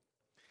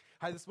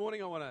Hey, this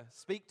morning I want to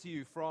speak to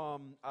you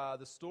from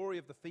the story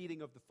of the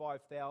feeding of the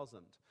 5,000.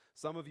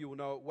 Some of you will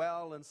know it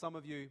well, and some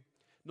of you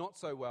not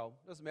so well.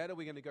 Doesn't matter,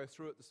 we're going to go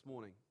through it this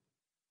morning.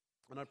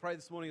 And I pray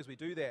this morning as we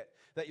do that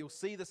you'll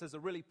see this as a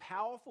really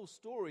powerful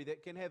story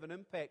that can have an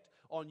impact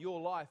on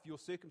your life, your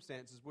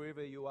circumstances,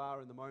 wherever you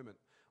are in the moment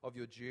of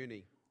your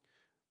journey.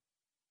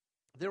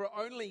 There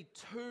are only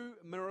 2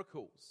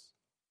 miracles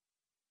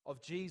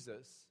of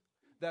Jesus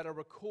that are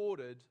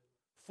recorded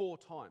 4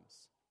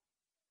 times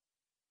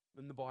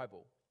in the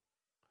Bible,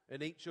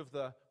 in each of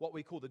the what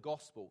we call the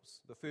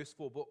Gospels, the first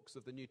 4 books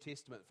of the New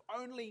Testament.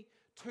 Only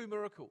 2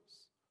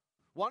 miracles.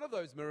 One of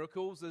those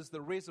miracles is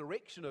the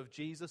resurrection of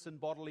Jesus in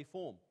bodily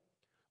form,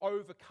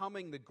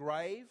 overcoming the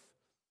grave.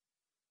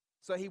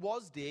 So he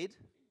was dead,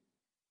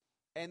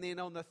 and then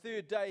on the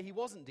 3rd day he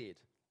wasn't dead,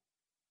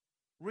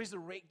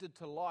 resurrected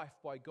to life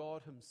by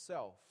God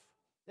himself.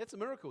 That's a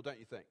miracle, don't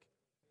you think?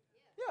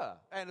 Yeah,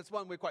 and it's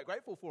one we're quite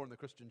grateful for in the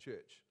Christian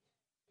church.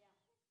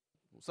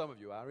 Well, some of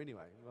you are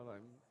anyway. Well,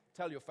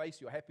 tell your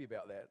face you're happy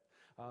about that.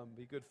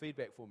 Be good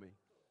feedback for me.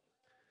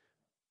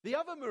 The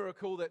other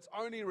miracle that's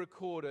only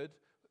recorded,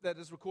 that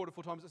is recorded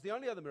 4 times, it's the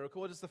only other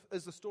miracle,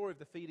 is the story of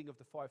the feeding of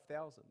the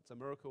 5,000. It's a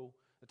miracle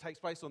that takes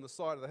place on the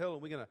side of the hill,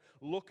 and we're going to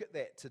look at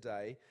that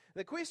today.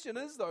 The question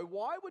is, though,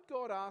 why would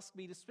God ask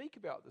me to speak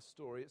about this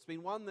story? It's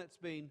been one that's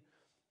been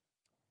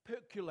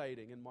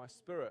percolating in my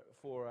spirit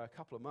for a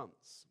couple of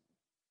months.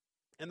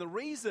 And the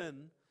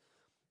reason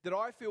that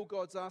I feel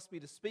God's asked me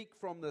to speak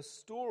from this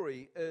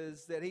story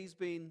is that he's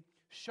been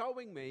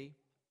showing me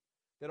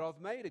that I've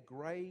made a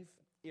grave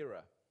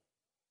error,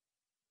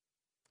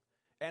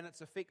 and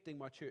it's affecting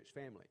my church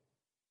family.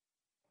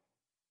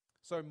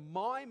 So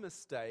my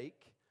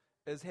mistake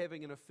is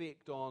having an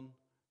effect on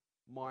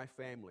my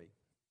family,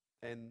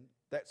 and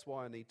that's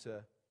why I need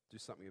to do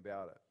something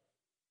about it.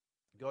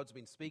 God's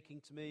been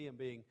speaking to me and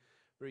being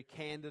very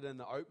candid in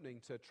the opening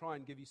to try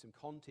and give you some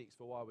context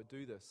for why I would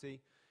do this. See,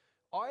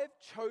 I have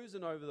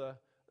chosen over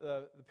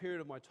the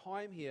period of my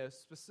time here,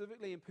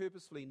 specifically and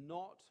purposefully,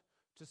 not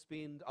to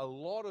spend a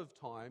lot of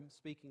time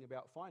speaking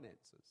about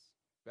finances,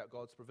 about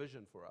God's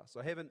provision for us.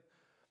 I haven't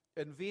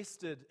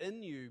invested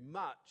in you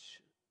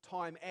much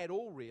time at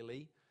all,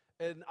 really,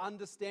 in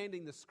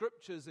understanding the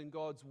Scriptures and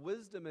God's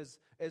wisdom as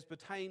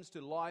pertains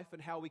to life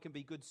and how we can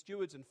be good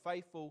stewards and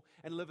faithful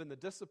and live in the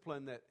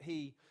discipline that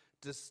He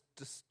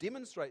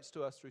demonstrates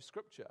to us through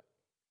Scripture.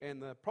 And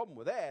the problem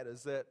with that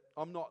is that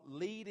I'm not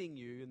leading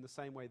you in the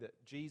same way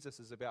that Jesus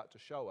is about to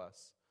show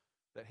us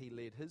that he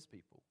led his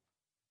people.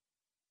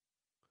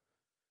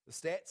 The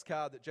stats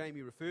card that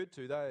Jamie referred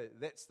to, though,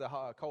 that's the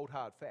cold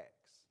hard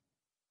facts.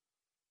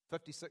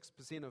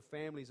 56% of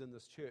families in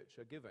this church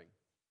are giving,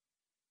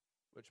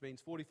 which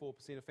means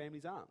 44% of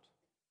families aren't.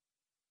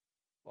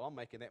 Well, I'm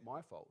making that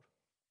my fault,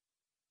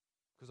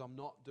 because I'm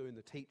not doing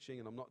the teaching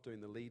and I'm not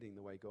doing the leading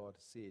the way God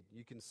said.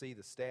 You can see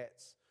the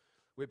stats.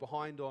 We're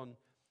behind on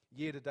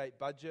year-to-date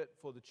budget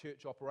for the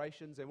church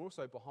operations, and we're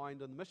also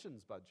behind on the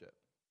missions budget.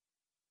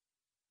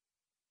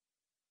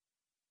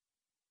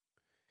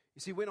 You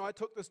see, when I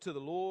took this to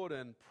the Lord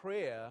in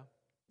prayer,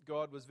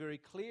 God was very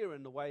clear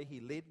in the way he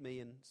led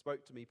me and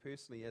spoke to me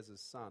personally as his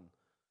son.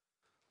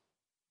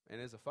 And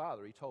as a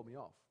father, he told me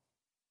off.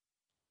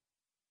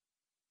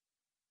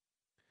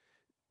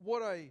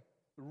 What I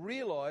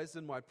realized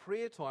in my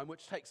prayer time,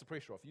 which takes the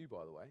pressure off you,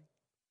 by the way,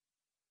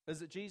 is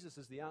that Jesus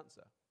is the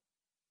answer.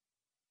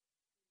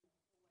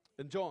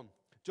 In John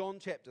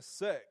chapter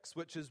 6,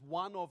 which is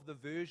one of the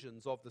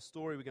versions of the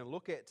story we're going to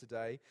look at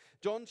today,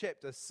 John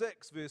chapter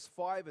 6, verse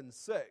 5 and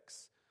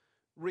 6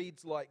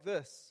 reads like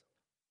this.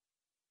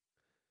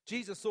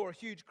 Jesus saw a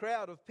huge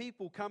crowd of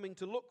people coming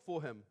to look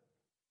for him.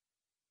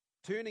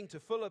 Turning to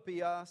Philip,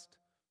 he asked,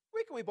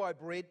 "Where can we buy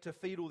bread to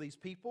feed all these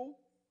people?"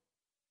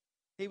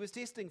 He was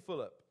testing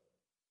Philip,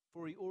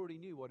 for he already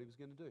knew what he was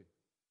going to do.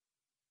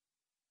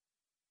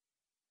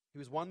 He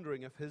was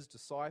wondering if his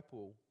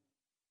disciple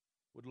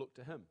would look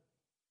to him.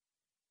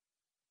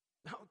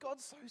 Now,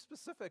 God's so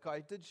specific.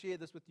 I did share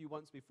this with you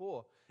once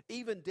before.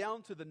 Even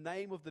down to the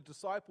name of the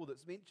disciple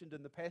that's mentioned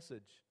in the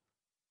passage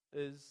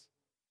is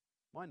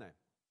my name.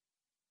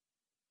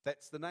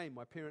 That's the name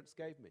my parents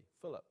gave me,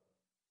 Philip.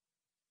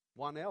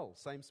 1 L,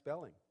 same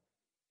spelling.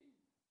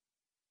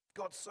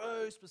 God's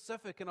so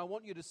specific, and I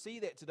want you to see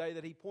that today,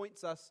 that he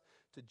points us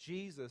to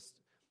Jesus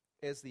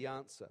as the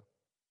answer.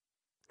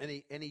 And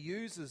he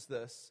uses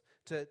this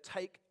to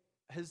take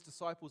his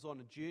disciples on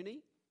a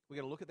journey. We're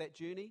going to look at that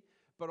journey,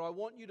 but I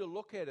want you to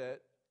look at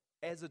it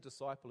as a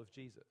disciple of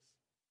Jesus.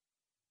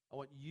 I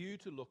want you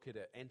to look at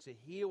it and to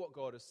hear what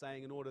God is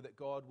saying in order that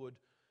God would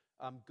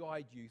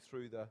guide you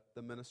through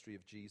the ministry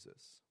of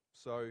Jesus.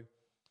 So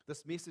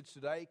this message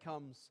today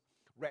comes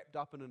wrapped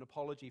up in an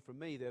apology from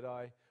me that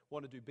I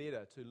want to do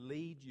better to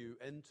lead you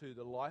into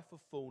the life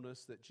of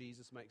fullness that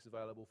Jesus makes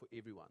available for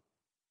everyone.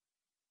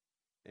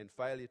 And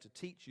failure to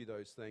teach you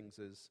those things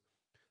is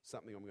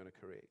something I'm going to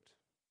correct.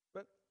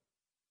 But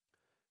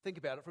think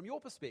about it from your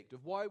perspective.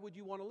 Why would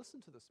you want to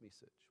listen to this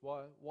message?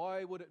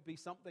 Why would it be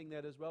something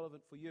that is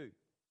relevant for you?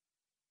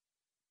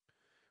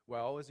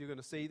 Well, as you're going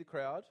to see, the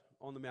crowd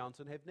on the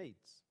mountain have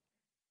needs.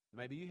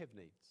 Maybe you have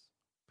needs,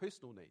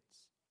 personal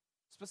needs,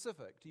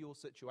 specific to your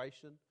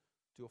situation,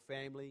 to your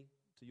family,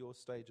 to your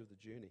stage of the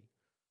journey.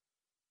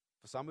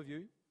 For some of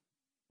you,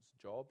 it's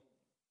a job.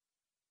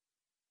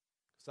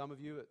 For some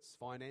of you, it's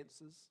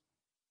finances.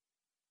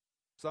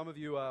 Some of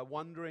you are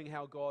wondering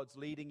how God's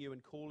leading you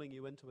and calling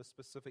you into a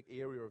specific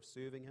area of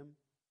serving Him.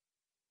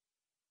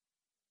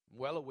 I'm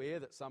well aware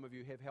that some of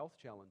you have health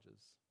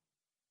challenges.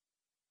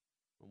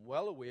 I'm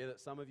well aware that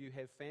some of you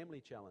have family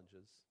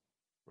challenges,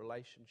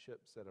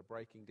 relationships that are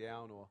breaking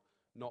down or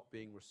not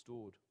being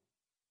restored.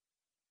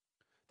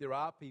 There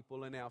are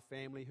people in our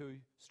family who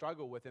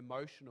struggle with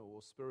emotional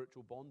or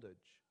spiritual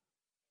bondage.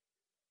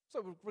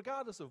 So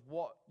regardless of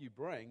what you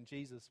bring,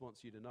 Jesus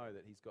wants you to know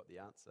that He's got the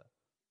answer.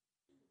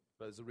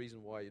 But there's a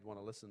reason why you'd want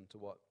to listen to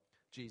what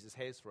Jesus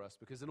has for us,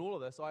 because in all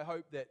of this, I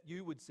hope that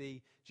you would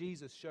see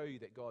Jesus show you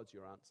that God's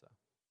your answer.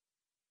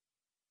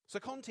 So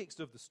context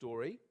of the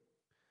story,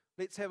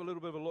 let's have a little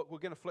bit of a look. We're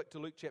going to flick to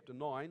Luke chapter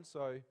 9,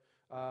 so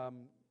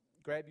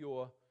grab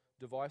your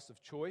device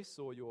of choice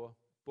or your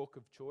book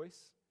of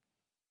choice.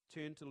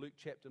 Turn to Luke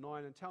chapter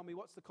 9 and tell me,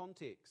 what's the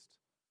context?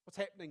 What's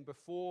happening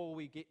before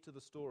we get to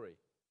the story?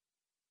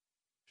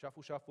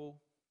 Shuffle,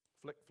 shuffle,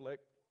 flick, flick,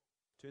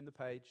 turn the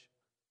page.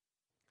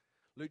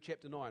 Luke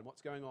chapter 9,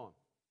 what's going on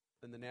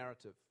in the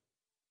narrative?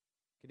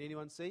 Can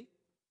anyone see?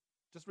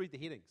 Just read the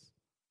headings.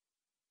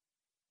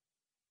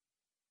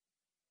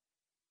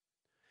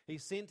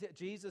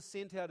 Jesus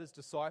sent out His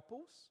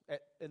disciples.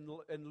 In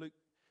Luke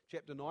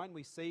chapter 9,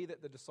 we see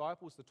that the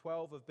disciples, the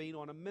 12, have been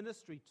on a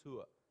ministry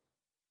tour.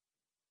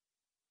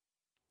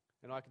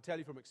 And I can tell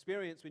you from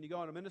experience, when you go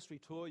on a ministry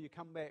tour, you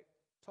come back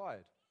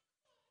tired.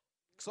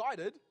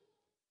 Excited,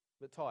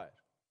 but tired.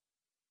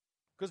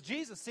 Because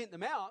Jesus sent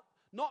them out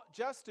not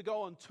just to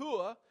go on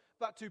tour,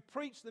 but to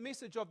preach the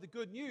message of the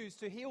good news,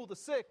 to heal the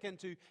sick and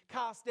to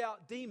cast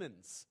out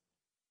demons.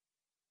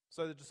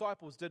 So the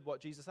disciples did what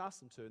Jesus asked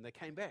them to, and they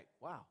came back.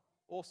 Wow,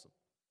 awesome.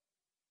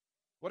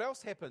 What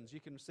else happens?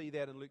 You can see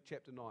that in Luke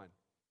chapter 9.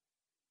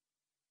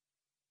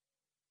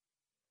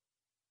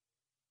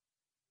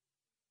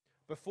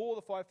 Before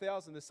the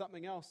 5,000, there's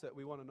something else that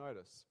we want to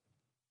notice.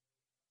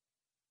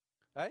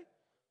 Hey?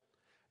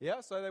 Yeah,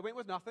 so they went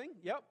with nothing,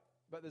 yep.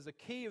 But there's a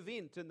key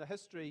event in the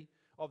history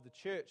of the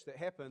church that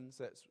happens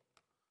that's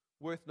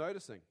worth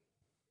noticing.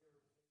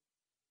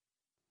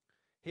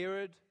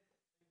 Herod,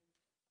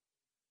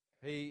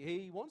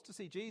 he wants to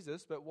see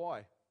Jesus, but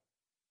why?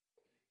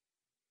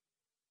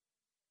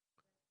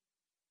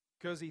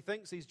 Because he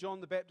thinks he's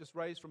John the Baptist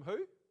raised from who?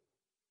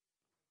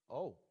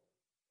 Oh.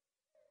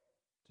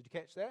 Did you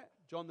catch that?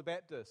 John the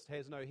Baptist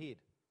has no head.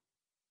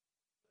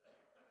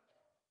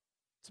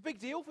 It's a big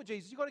deal for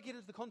Jesus. You've got to get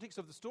into the context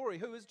of the story.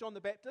 Who is John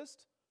the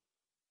Baptist?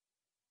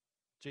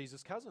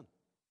 Jesus' cousin.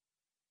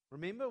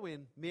 Remember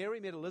when Mary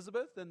met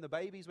Elizabeth and the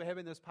babies were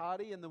having this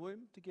party in the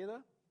womb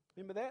together?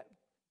 Remember that?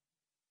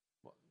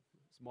 Well,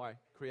 it's my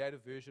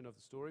creative version of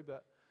the story,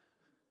 but...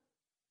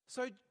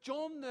 So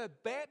John the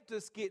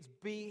Baptist gets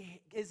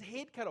his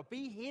head cut off,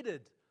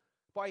 beheaded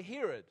by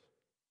Herod.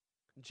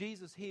 And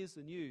Jesus hears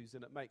the news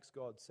and it makes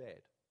God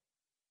sad.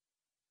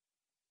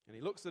 And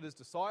he looks at his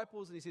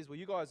disciples and he says, well,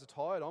 you guys are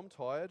tired, I'm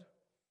tired.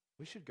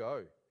 We should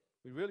go.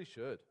 We really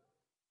should.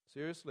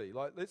 Seriously,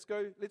 let's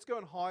go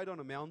and hide on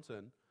a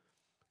mountain,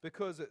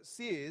 because it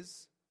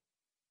says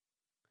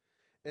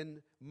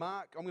in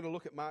Mark, I'm going to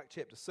look at Mark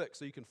chapter 6,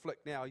 so you can flick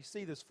now. You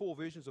see there's 4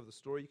 versions of the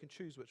story. You can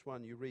choose which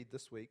one you read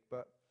this week,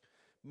 but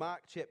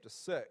Mark chapter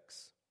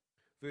 6,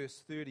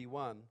 verse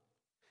 31,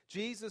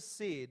 Jesus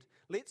said,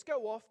 let's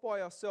go off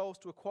by ourselves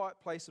to a quiet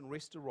place and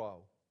rest a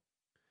while.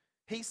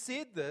 He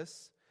said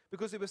this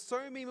because there were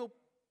so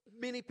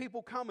many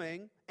people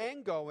coming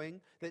and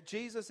going that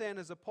Jesus and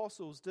his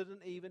apostles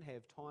didn't even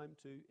have time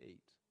to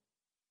eat.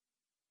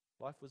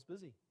 Life was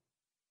busy.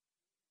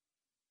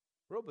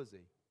 Real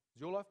busy.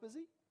 Is your life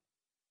busy?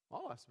 My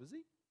life's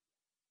busy.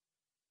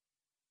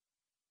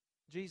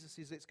 Jesus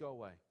says, let's go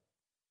away.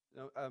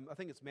 I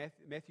think it's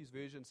Matthew's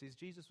version says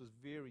Jesus was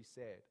very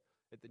sad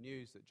at the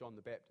news that John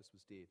the Baptist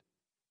was dead.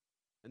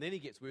 And then he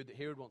gets word that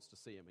Herod wants to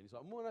see him. And he's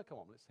like, well, no, come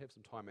on, let's have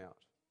some time out.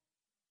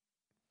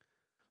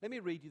 Let me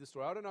read you the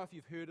story. I don't know if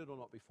you've heard it or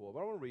not before, but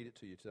I want to read it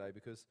to you today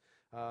because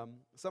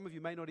some of you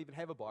may not even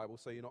have a Bible,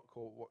 so you're not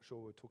sure what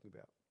we're talking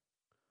about.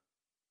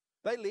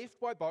 They left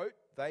by boat,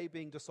 they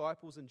being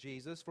disciples and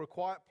Jesus, for a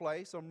quiet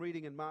place. I'm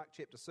reading in Mark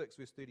chapter 6,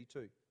 verse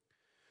 32.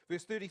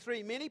 Verse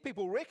 33, many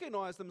people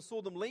recognized them,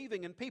 saw them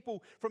leaving, and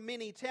people from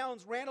many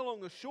towns ran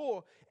along the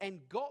shore and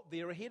got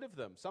there ahead of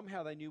them.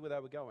 Somehow they knew where they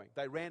were going.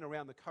 They ran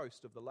around the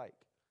coast of the lake.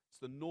 It's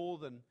the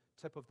northern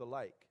tip of the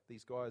lake.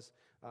 These guys,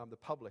 the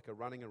public, are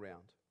running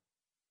around.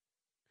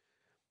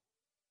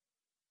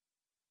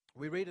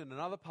 We read in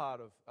another part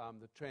of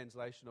the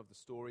translation of the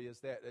story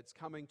is that it's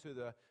coming to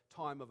the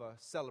time of a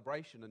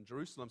celebration in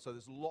Jerusalem, so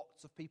there's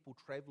lots of people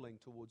traveling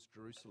towards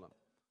Jerusalem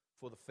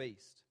for the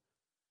feast.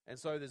 And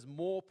so there's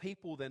more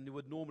people than there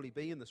would normally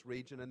be in this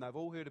region, and they've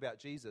all heard about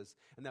Jesus,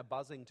 and they're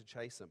buzzing to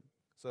chase him.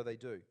 So they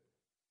do.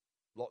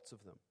 Lots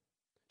of them.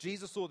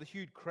 Jesus saw the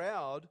huge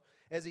crowd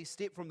as he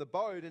stepped from the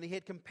boat, and he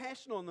had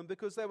compassion on them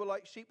because they were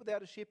like sheep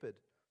without a shepherd.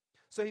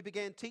 So he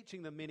began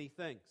teaching them many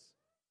things.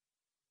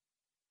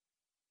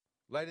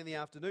 Late in the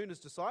afternoon, his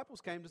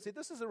disciples came and said,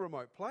 "This is a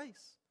remote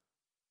place.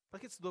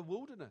 Like it's the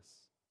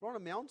wilderness. We're on a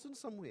mountain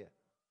somewhere.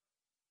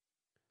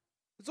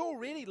 It's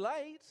already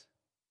late.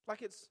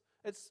 Like it's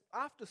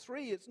after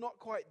 3, it's not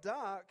quite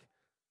dark.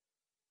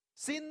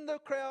 Send the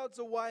crowds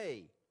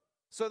away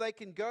so they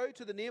can go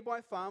to the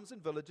nearby farms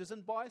and villages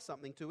and buy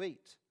something to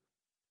eat."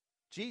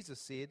 Jesus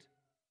said,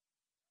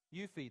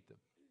 "You feed them."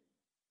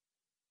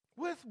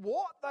 "With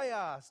what?" they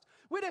asked.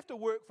 "We'd have to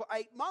work for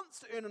 8 months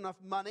to earn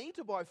enough money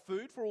to buy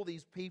food for all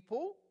these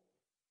people."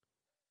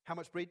 "How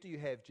much bread do you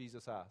have?"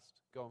 Jesus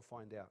asked. "Go and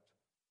find out."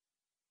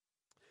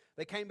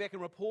 They came back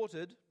and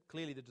reported,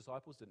 clearly the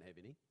disciples didn't have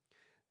any.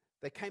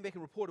 They came back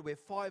and reported, "We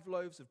have 5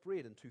 loaves of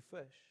bread and 2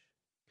 fish."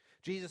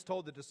 Jesus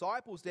told the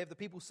disciples to have the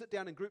people sit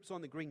down in groups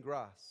on the green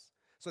grass.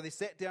 So they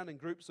sat down in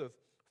groups of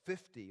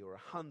 50 or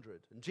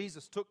 100. And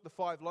Jesus took the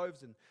 5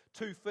 loaves and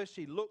 2 fish.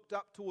 He looked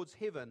up towards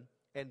heaven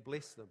and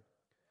blessed them.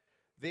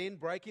 Then,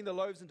 breaking the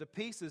loaves into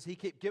pieces, he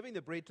kept giving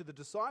the bread to the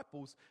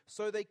disciples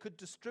so they could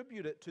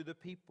distribute it to the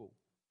people.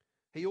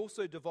 He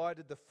also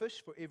divided the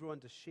fish for everyone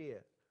to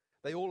share.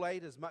 They all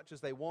ate as much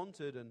as they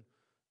wanted, and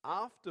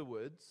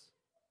afterwards,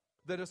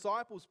 the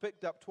disciples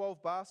picked up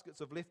 12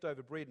 baskets of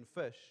leftover bread and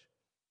fish.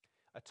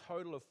 A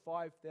total of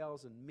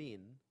 5,000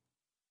 men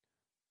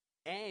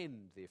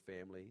and their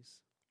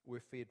families were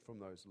fed from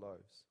those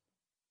loaves.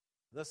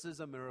 This is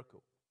a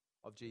miracle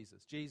of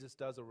Jesus. Jesus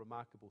does a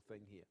remarkable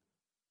thing here.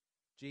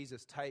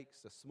 Jesus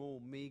takes a small,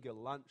 meager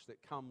lunch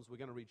that comes, we're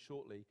going to read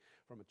shortly,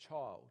 from a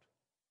child,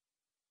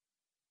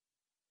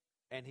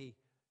 and he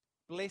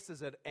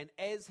blesses it, and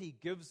as he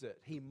gives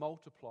it, he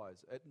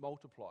multiplies. It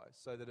multiplies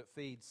so that it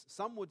feeds,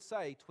 some would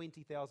say,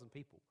 20,000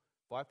 people,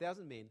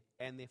 5,000 men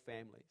and their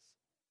families.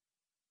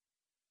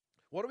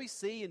 What do we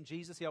see in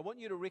Jesus here? I want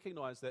you to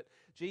recognize that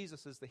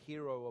Jesus is the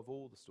hero of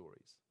all the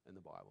stories in the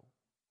Bible.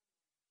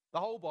 The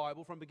whole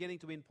Bible, from beginning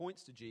to end,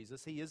 points to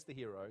Jesus. He is the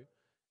hero,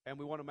 and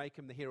we want to make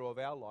him the hero of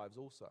our lives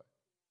also.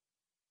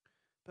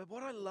 But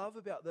what I love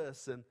about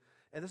this, and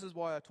this is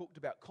why I talked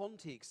about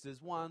context,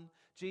 is one,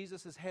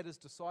 Jesus has had his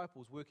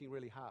disciples working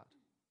really hard.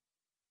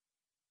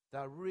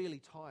 They're really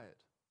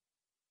tired.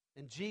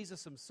 And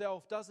Jesus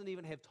himself doesn't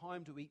even have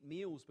time to eat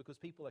meals because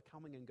people are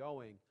coming and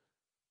going.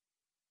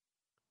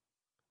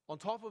 On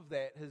top of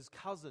that, his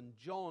cousin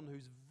John,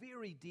 who's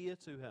very dear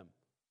to him,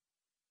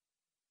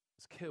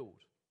 is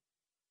killed,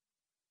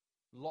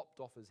 lopped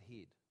off his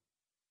head.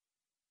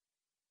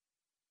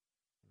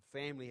 The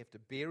family have to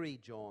bury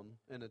John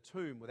in a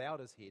tomb without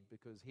his head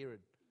because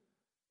Herod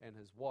and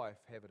his wife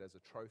have it as a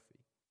trophy.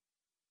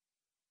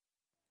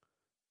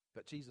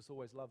 But Jesus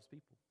always loves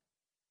people.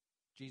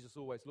 Jesus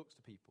always looks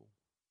to people.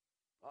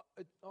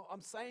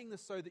 I'm saying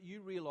this so that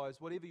you realize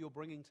whatever you're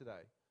bringing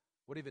today,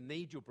 whatever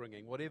need you're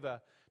bringing,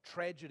 whatever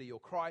tragedy or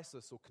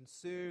crisis or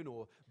concern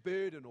or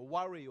burden or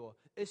worry or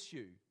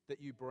issue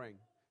that you bring,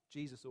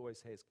 Jesus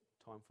always has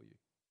time for you.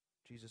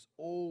 Jesus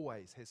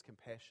always has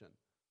compassion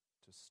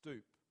to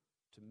stoop,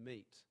 to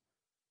meet,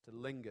 to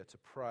linger, to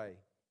pray.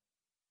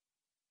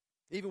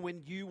 Even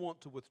when you want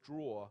to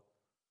withdraw,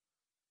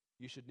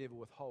 you should never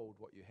withhold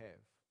what you have.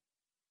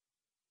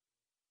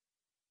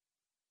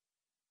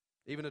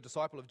 Even a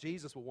disciple of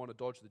Jesus will want to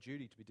dodge the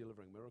duty to be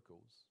delivering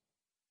miracles.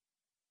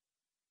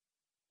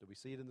 Did we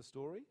see it in the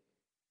story?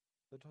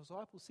 The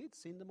disciples said,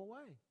 "Send them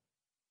away."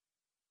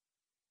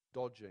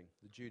 Dodging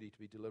the duty to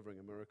be delivering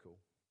a miracle.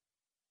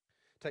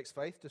 It takes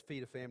faith to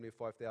feed a family of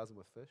 5,000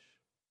 with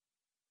fish.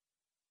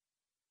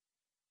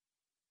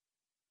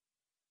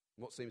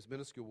 What seems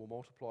minuscule will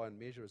multiply in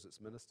measure as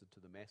it's ministered to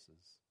the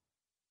masses.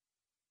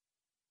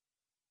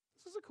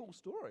 This is a cool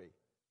story.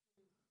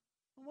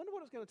 I wonder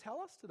what it's going to tell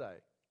us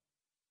today.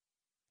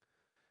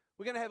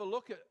 We're going to have a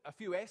look at a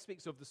few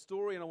aspects of the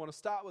story, and I want to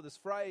start with this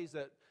phrase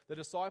that the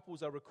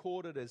disciples are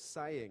recorded as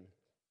saying.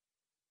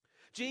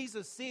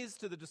 Jesus says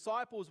to the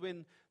disciples,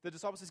 when the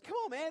disciples says, "Come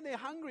on, man, they're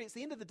hungry. It's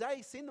the end of the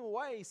day. Send them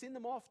away. Send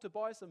them off to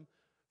buy some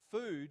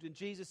food." And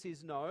Jesus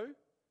says, no.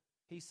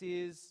 He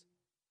says,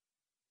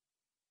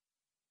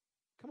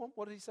 come on,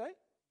 what did he say?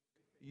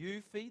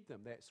 You feed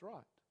them. That's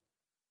right.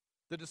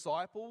 The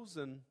disciples,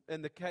 and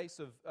in the case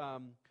of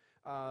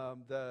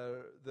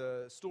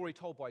the story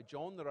told by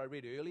John that I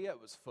read earlier,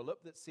 it was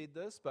Philip that said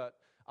this, but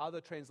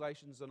other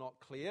translations are not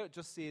clear. It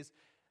just says,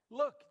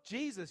 look,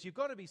 Jesus, you've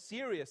got to be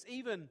serious.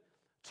 Even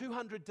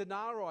 200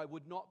 denarii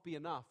would not be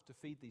enough to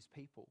feed these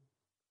people.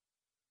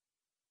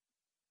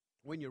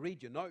 When you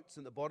read your notes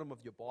in the bottom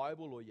of your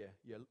Bible or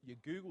you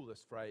Google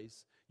this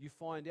phrase, you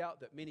find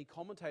out that many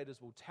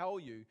commentators will tell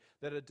you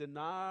that a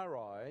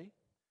denarius,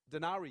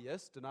 denarii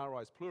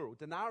is plural,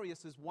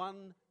 denarius is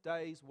 1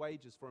 day's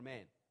wages for a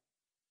man.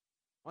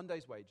 1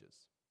 day's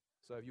wages.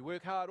 So if you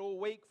work hard all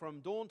week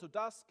from dawn to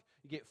dusk,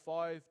 you get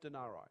 5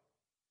 denarii.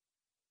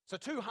 So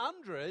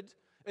 200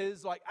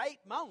 is like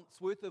 8 months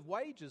worth of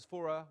wages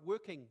for a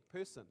working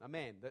person, a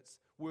man that's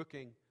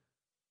working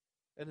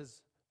in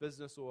his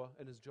business or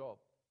in his job.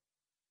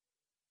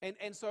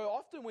 And so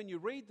often when you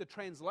read the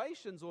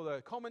translations or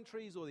the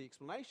commentaries or the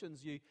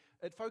explanations,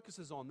 it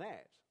focuses on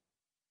that.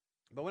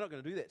 But we're not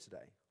going to do that today.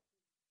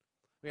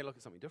 We're going to look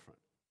at something different.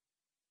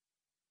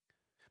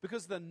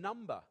 Because the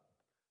number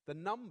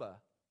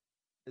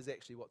is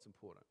actually what's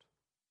important,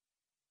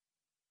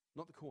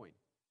 not the coin.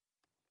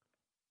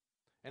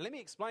 And let me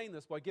explain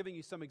this by giving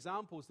you some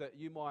examples that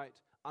you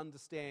might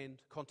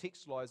understand,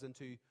 contextualize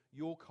into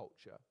your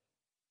culture.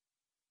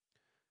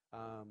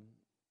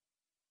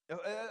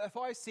 If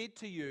I said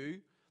to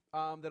you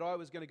that I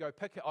was going to go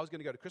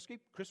to Krispy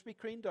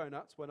Kreme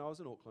Donuts when I was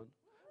in Auckland,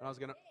 and I was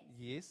going to,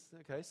 yes,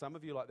 okay, some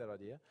of you like that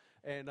idea,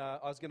 and I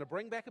was going to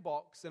bring back a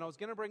box, and I was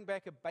going to bring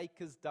back a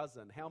baker's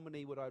dozen. How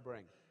many would I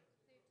bring?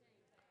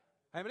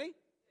 13. How many?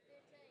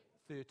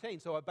 13.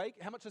 So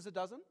how much is a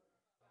dozen?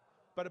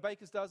 But a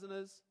baker's dozen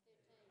is?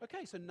 13.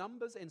 Okay, so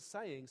numbers and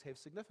sayings have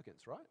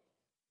significance, right?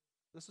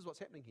 This is what's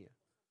happening here.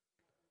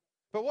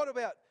 But what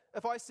about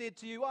if I said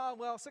to you,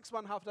 6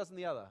 1, half a dozen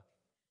the other?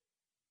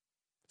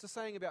 It's a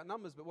saying about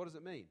numbers, but what does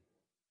it mean?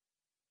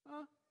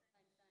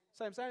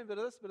 Same, bit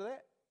of this, bit of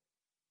that.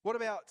 What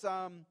about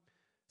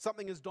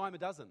something is dime a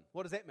dozen?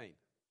 What does that mean?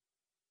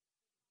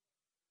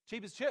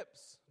 Cheap as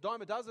chips.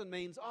 Dime a dozen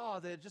means,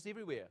 they're just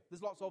everywhere.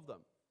 There's lots of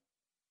them.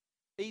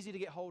 Easy to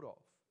get hold of.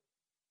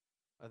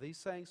 Are these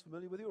sayings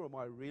familiar with you, or am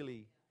I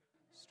really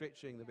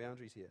stretching the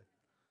boundaries here?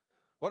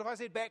 What if I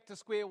said back to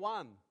square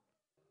one?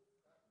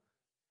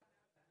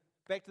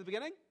 Back to the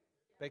beginning?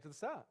 Back to the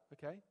start,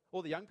 okay.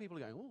 All the young people are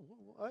going,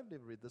 I've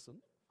never read this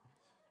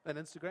on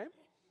Instagram.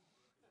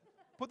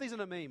 Put these in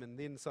a meme and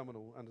then someone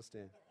will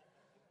understand.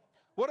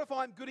 What if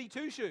I'm goody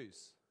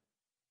two-shoes?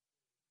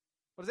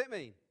 What does that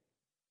mean?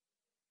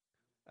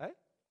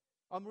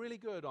 I'm really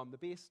good, I'm the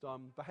best,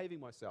 I'm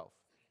behaving myself.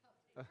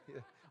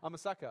 I'm a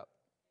suck-up.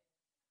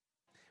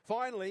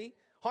 Finally,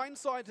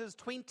 hindsight is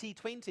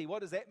 20/20.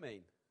 What does that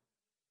mean?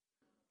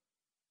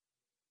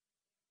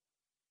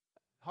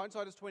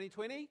 Hindsight is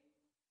 20/20?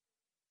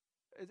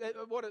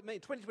 What it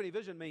means, 20/20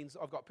 vision means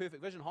I've got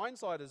perfect vision.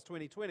 Hindsight is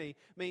 20/20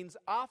 means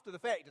after the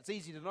fact it's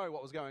easy to know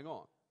what was going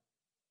on.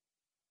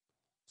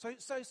 So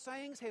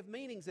sayings have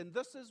meanings, and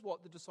this is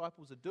what the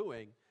disciples are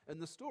doing in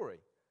the story.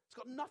 It's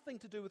got nothing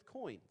to do with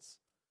coins.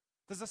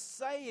 There's a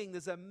saying,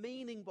 there's a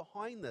meaning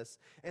behind this,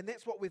 and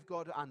that's what we've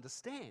got to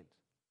understand.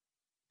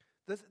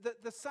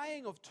 The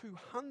saying of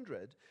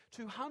 200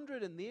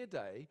 in their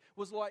day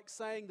was like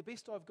saying the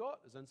best I've got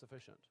is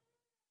insufficient.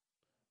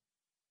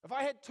 If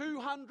I had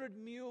 200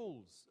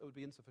 mules, it would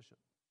be insufficient.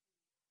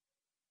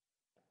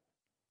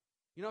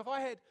 If I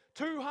had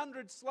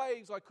 200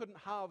 slaves, I couldn't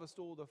harvest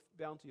all the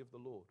bounty of the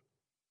Lord.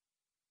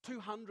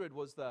 200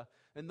 was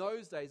in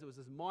those days, it was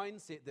this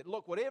mindset that,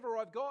 look, whatever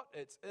I've got,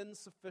 it's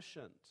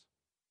insufficient.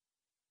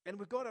 And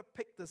we've got to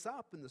pick this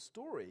up in the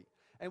story.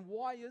 And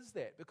why is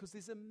that? Because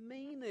there's a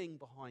meaning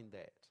behind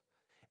that.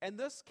 And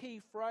this key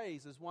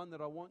phrase is one that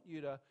I want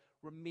you to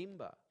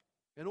remember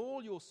in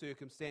all your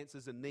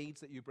circumstances and needs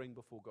that you bring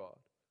before God.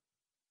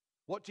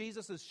 What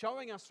Jesus is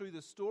showing us through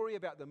the story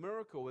about the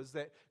miracle is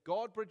that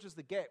God bridges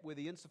the gap where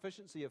the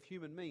insufficiency of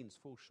human means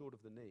falls short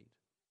of the need.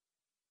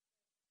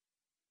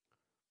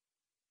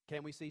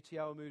 Can we see Te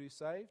Awamutu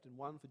saved and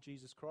won for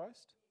Jesus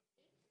Christ?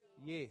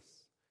 Yes.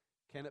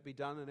 Can it be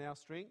done in our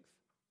strength?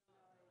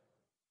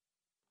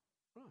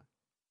 Right.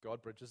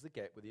 God bridges the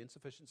gap with the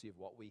insufficiency of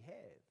what we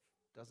have.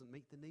 Doesn't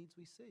meet the needs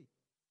we see.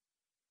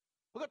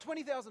 We've got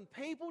 20,000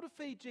 people to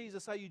feed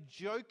Jesus. Are you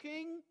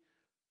joking?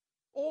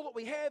 All that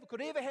we have,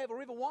 could ever have,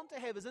 or ever want to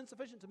have is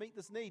insufficient to meet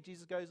this need.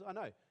 Jesus goes, I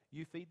know,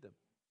 you feed them.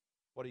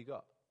 What do you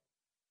got?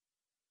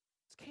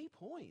 It's a key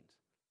point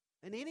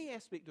in any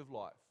aspect of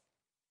life.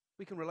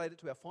 We can relate it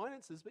to our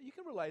finances, but you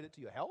can relate it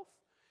to your health.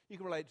 You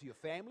can relate it to your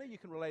family. You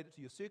can relate it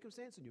to your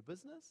circumstance and your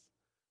business,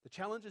 the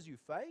challenges you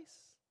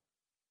face.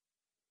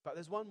 But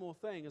there's one more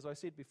thing, as I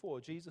said before,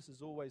 Jesus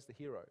is always the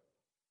hero.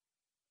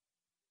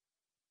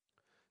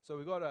 So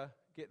we've got to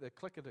get the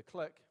clicker to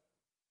click.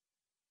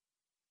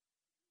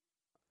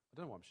 I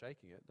don't know why I'm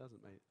shaking it,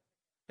 doesn't mean.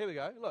 Here we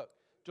go. Look,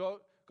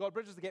 God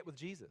bridges the gap with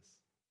Jesus,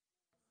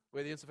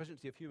 where the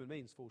insufficiency of human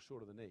means falls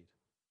short of the need.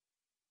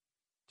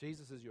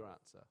 Jesus is your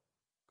answer.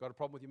 Got a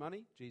problem with your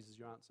money? Jesus is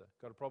your answer.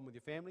 Got a problem with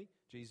your family?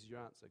 Jesus is your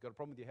answer. Got a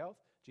problem with your health?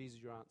 Jesus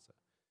is your answer.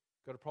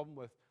 Got a problem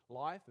with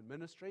life and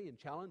ministry and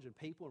challenge and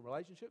people and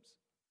relationships?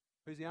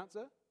 Who's the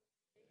answer?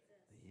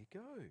 Jesus. There you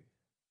go.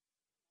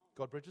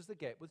 God bridges the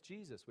gap with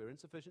Jesus, where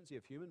insufficiency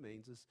of human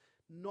means is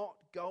not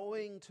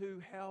going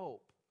to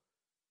help.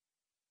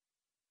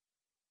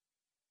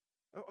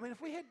 I mean,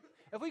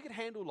 if we could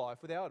handle life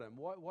without Him,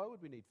 why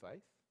would we need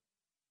faith?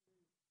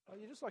 Oh,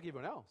 you're just like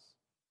everyone else.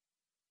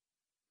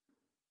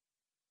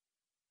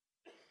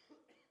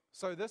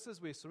 So this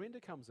is where surrender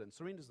comes in.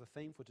 Surrender is the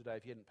theme for today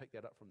if you hadn't picked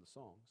that up from the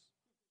songs.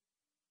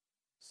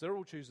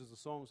 Cyril chooses the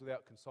songs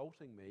without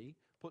consulting me,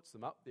 puts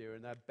them up there,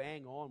 and they're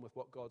bang on with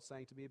what God's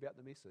saying to me about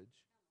the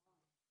message.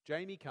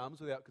 Jamie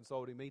comes without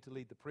consulting me to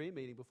lead the prayer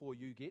meeting before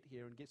you get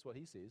here, and guess what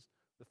he says?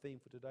 The theme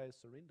for today is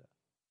surrender.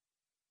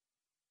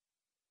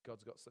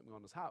 God's got something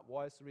on his heart.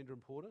 Why is surrender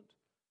important?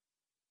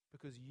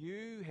 Because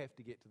you have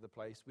to get to the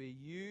place where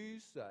you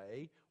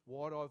say,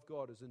 what I've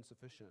got is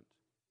insufficient.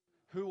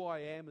 Who I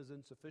am is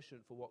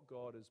insufficient for what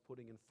God is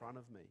putting in front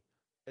of me.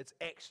 It's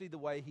actually the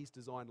way He's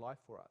designed life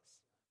for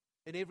us.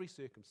 In every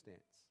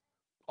circumstance.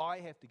 I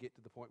have to get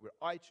to the point where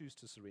I choose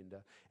to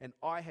surrender, and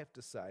I have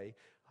to say,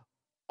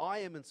 I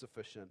am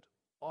insufficient.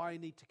 I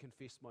need to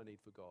confess my need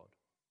for God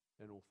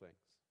in all things.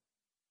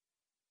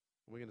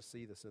 And we're going to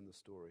see this in the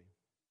story.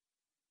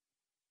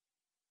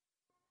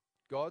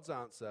 God's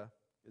answer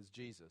is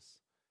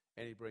Jesus,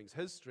 and He brings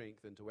His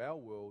strength into our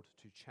world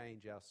to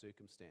change our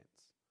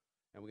circumstance.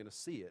 And we're going to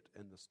see it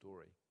in the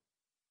story.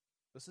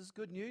 This is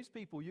good news,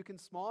 people. You can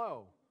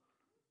smile.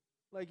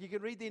 Like, you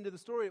can read the end of the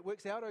story. It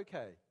works out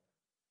okay.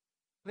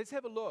 Let's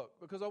have a look,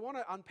 because I want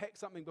to unpack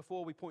something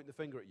before we point the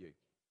finger at you.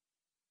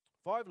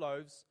 5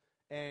 loaves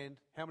and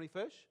how many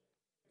fish?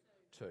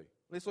 2.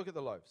 Let's look at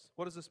the loaves.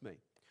 What does this mean?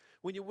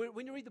 When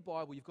you read the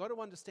Bible, you've got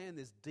to understand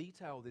there's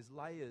detail, there's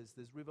layers,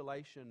 there's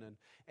revelation.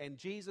 And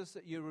Jesus,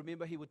 you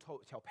remember, He would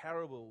tell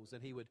parables,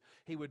 and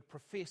he would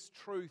profess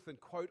truth and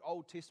quote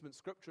Old Testament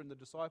scripture, and the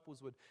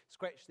disciples would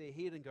scratch their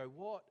head and go,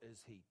 what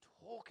is He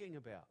talking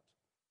about?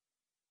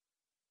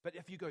 But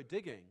if you go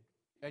digging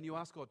and you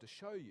ask God to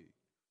show you,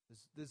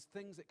 there's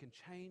things that can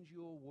change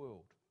your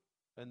world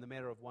in the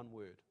matter of one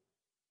word.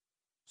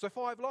 So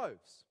 5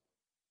 loaves.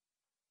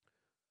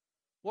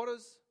 What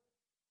does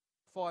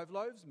 5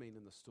 loaves mean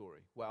in the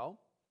story? Well,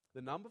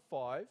 the number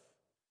 5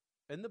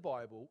 in the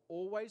Bible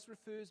always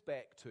refers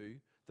back to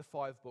the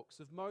 5 books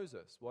of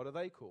Moses. What are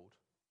they called?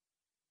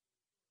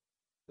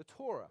 The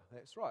Torah.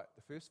 That's right.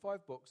 The first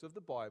 5 books of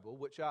the Bible,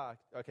 which are,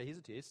 okay, here's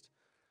a test.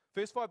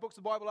 First 5 books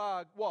of the Bible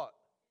are what?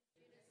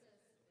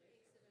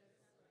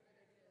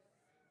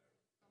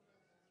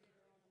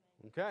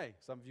 Okay,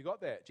 some of you got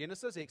that.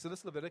 Genesis,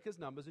 Exodus, Leviticus,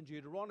 Numbers, and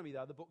Deuteronomy.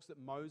 They're the books that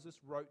Moses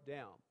wrote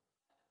down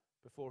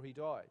before he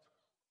died.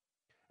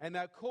 And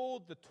they're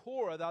called the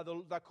Torah,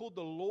 they're called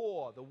the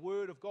law, the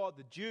word of God.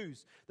 The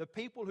Jews, the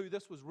people who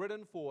this was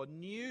written for,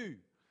 knew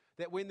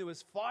that when there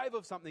was 5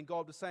 of something,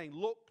 God was saying,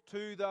 look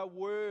to the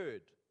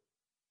word.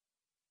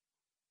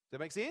 Does that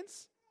make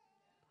sense?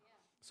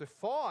 So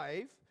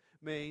 5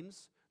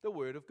 means the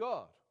word of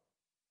God.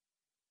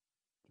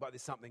 But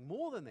there's something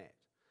more than that,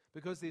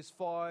 because there's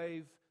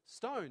 5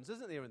 stones,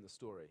 isn't there, in the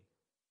story?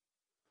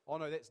 Oh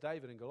no, that's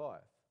David and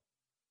Goliath.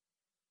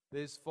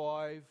 There's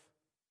 5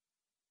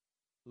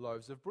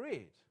 loaves of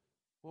bread.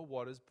 Well,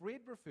 what does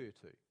bread refer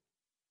to?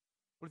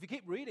 Well, if you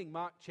keep reading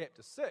Mark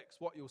chapter 6,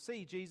 what you'll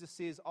see, Jesus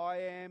says, I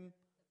am...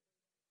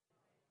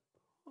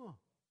 Oh,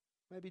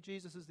 maybe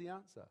Jesus is the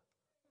answer.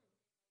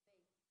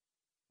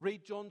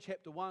 Read John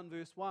chapter 1,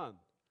 verse 1.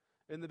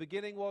 In the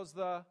beginning was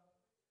the...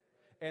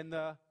 And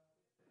the...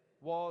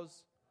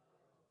 Was...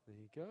 There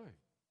you go.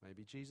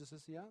 Maybe Jesus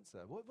is the answer.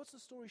 What's the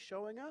story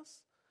showing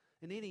us?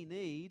 In any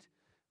need,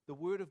 the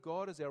Word of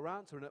God is our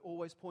answer, and it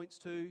always points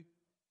to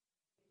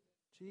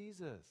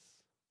Jesus.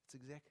 That's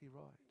exactly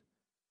right.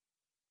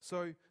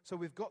 So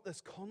we've got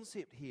this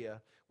concept here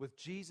with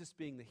Jesus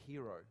being the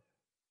hero.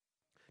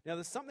 Now,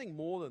 there's something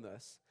more than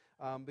this,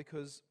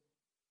 because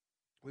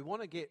we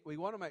want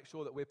to make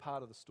sure that we're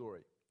part of the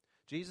story.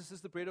 Jesus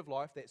is the bread of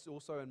life. That's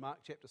also in Mark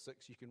chapter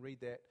 6. You can read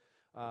that.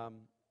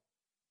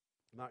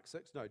 Mark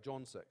 6? No,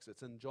 John 6.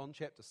 It's in John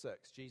chapter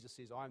 6. Jesus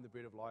says, I am the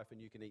bread of life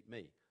and you can eat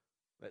me.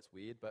 That's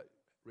weird, but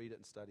read it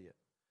and study it.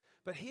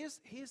 But here's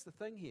the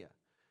thing here.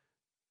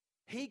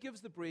 He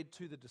gives the bread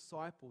to the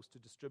disciples to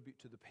distribute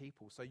to the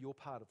people, so you're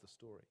part of the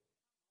story.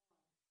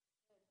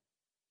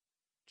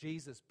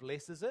 Jesus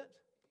blesses it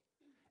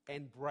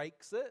and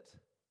breaks it,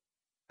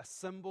 a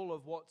symbol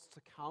of what's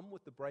to come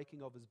with the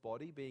breaking of His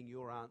body being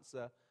your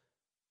answer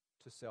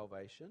to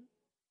salvation.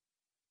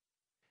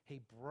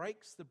 He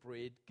breaks the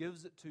bread,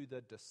 gives it to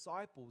the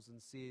disciples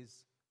and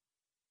says,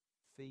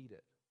 feed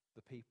it,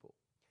 the people.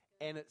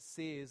 And it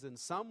says, in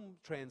some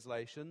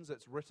translations,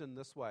 it's written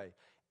this way,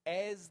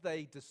 as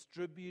they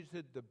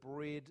distributed the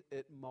bread,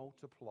 it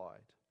multiplied.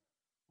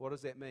 What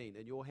does that mean?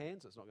 In your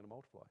hands, it's not going to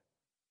multiply.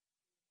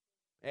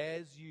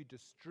 As you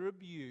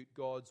distribute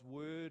God's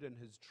word and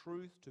His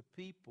truth to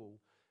people,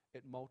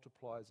 it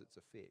multiplies its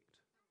effect.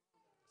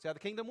 That's how the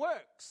kingdom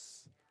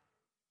works.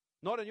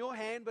 Not in your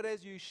hand, but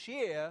as you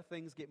share,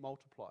 things get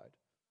multiplied.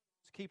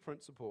 It's a key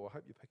principle. I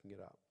hope you're picking it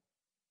up.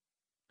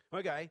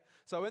 Okay,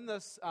 so in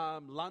this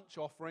lunch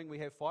offering, we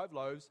have 5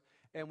 loaves,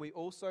 and we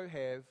also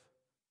have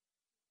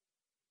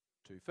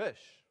 2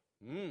 fish.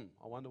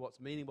 I wonder what's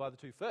meaning by the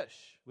 2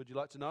 fish. Would you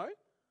like to know?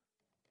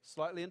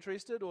 Slightly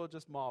interested or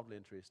just mildly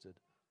interested?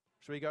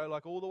 Should we go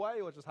like all the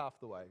way or just half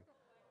the way?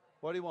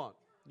 What do you want?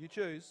 You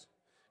choose,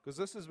 because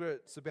this is where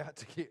it's about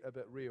to get a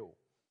bit real.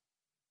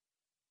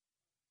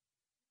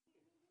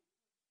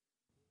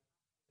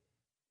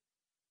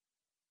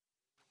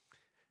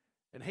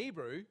 In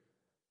Hebrew,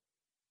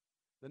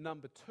 the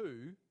number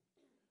 2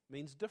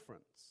 means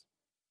difference.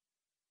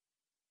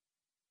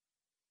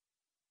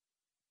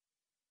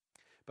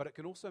 But it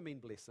can also mean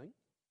blessing.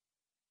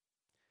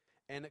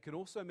 And it can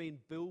also mean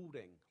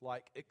building,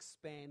 like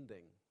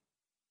expanding.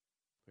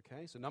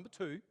 Okay, so number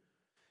 2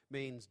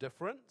 means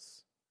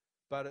difference,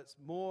 but it's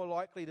more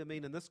likely to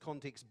mean in this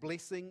context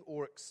blessing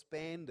or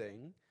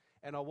expanding.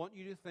 And I want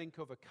you to think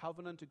of a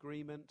covenant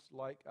agreement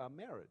like a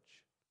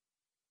marriage.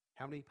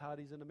 How many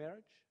parties in a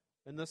marriage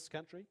in this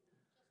country?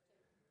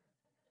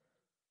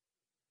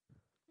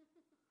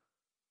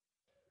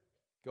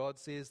 God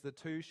says the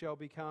two shall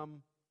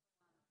become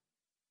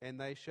and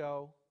they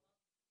shall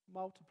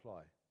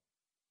multiply.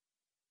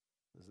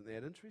 Isn't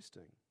that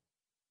interesting?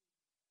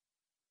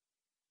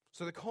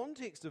 So the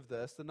context of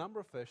this, the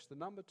number of fish, the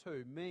number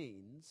 2,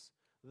 means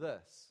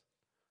this: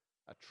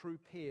 a true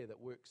pair that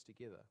works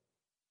together.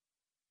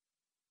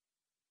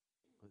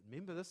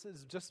 Remember, this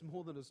is just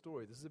more than a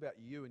story. This is about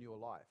you and your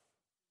life.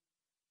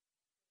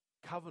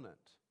 Covenant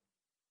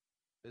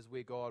is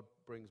where God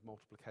brings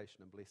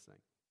multiplication and blessing.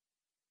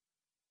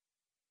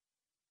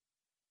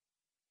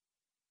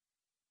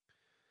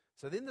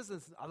 So then there's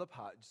this other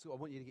part. I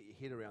want you to get your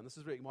head around. This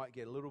is where it might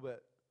get a little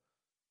bit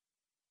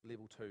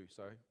level 2.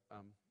 So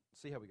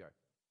see how we go.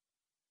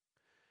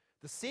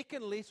 The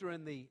second letter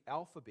in the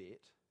alphabet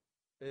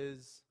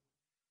is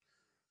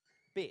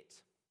bet.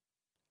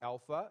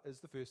 Alpha is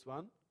the first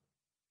one.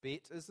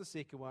 Bet is the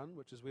second one,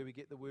 which is where we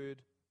get the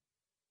word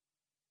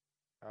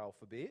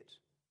alphabet.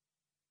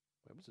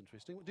 That was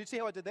interesting. Did you see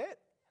how I did that?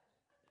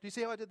 Did you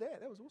see how I did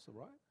that? That was awesome,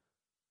 right?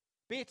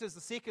 Bet is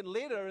the second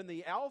letter in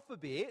the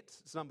alphabet.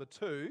 It's number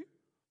 2.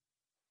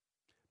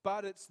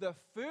 But it's the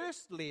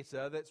first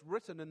letter that's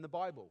written in the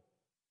Bible.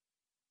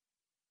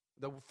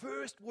 The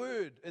first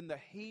word in the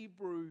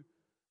Hebrew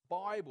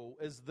Bible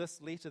is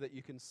this letter that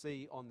you can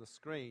see on the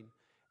screen.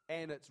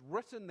 And it's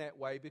written that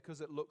way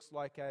because it looks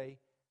like a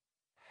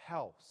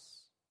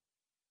house.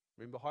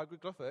 Remember,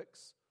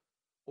 hieroglyphics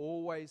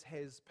always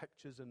has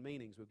pictures and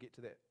meanings. We'll get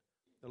to that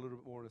a little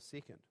bit more in a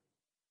second.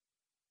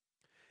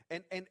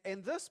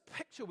 And this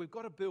picture we've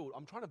got to build.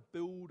 I'm trying to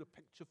build a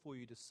picture for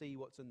you to see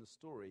what's in the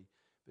story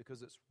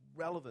because it's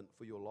relevant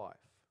for your life.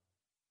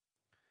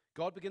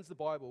 God begins the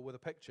Bible with a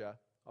picture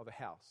of a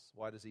house.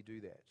 Why does he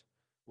do that?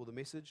 Well, the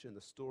message and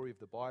the story of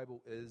the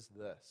Bible is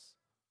this: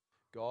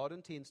 God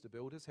intends to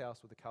build his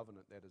house with a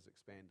covenant that is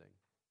expanding.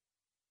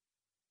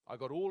 I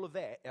got all of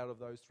that out of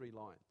those 3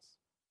 lines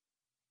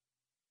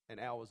and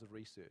hours of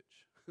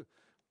research.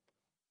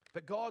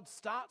 But God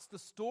starts the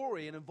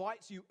story and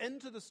invites you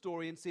into the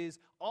story and says,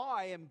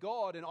 I am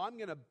God and I'm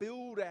going to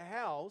build a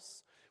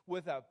house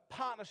with a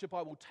partnership.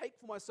 I will take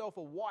for myself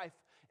a wife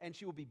and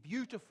she will be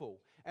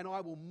beautiful, and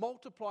I will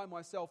multiply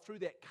myself through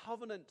that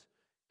covenant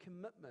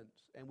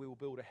commitment, and we will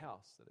build a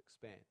house that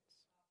expands.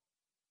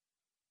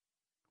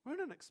 We're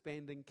in an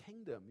expanding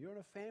kingdom. You're in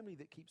a family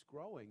that keeps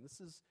growing.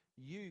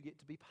 You get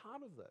to be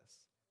part of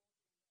this.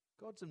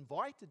 God's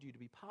invited you to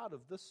be part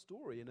of this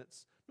story, and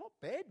it's not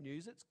bad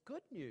news, it's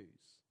good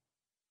news.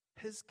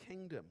 His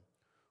kingdom,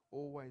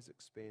 always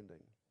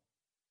expanding.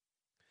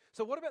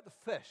 So what about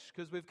the fish?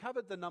 Because we've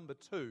covered the number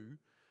 2,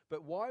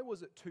 but why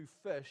was it 2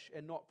 fish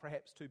and not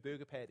perhaps 2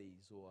 burger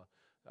patties or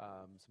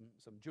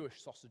some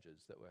Jewish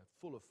sausages that were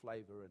full of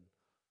flavor and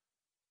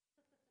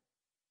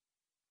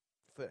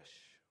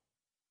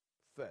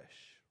fish?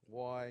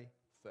 Why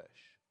fish?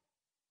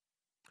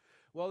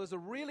 Well, there's a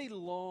really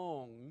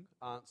long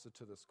answer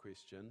to this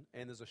question,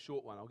 and there's a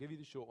short one. I'll give you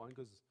the short one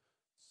because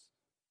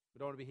we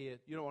don't want to be here.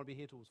 You don't want to be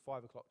here till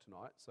 5 o'clock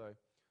tonight. So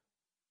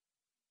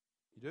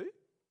you do?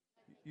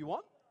 You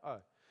want? Oh,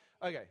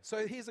 okay.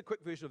 So here's a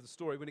quick version of the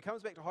story. When it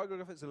comes back to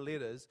hieroglyphics and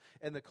letters,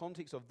 in the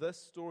context of this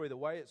story, the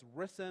way it's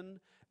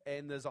written,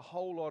 and there's a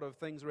whole lot of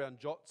things around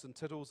jots and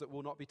tittles that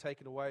will not be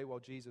taken away while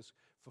Jesus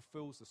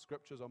fulfills the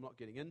scriptures. I'm not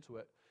getting into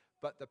it.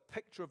 But the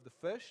picture of the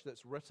fish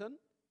that's written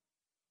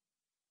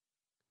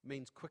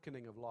means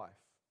quickening of life.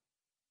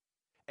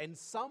 And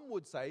some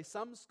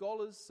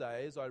scholars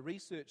say, as I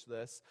research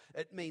this,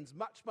 it means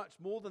much, much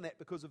more than that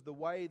because of the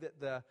way that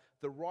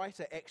the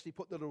writer actually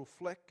put the little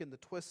flick and the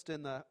twist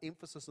and the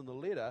emphasis in the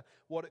letter.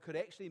 What it could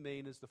actually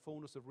mean is the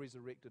fullness of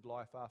resurrected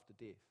life after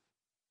death.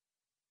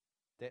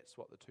 That's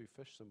what the 2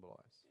 fish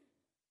symbolize.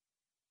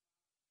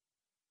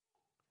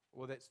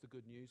 Well, that's the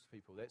good news,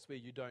 people. That's where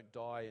you don't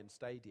die and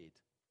stay dead.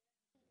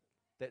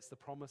 That's the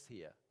promise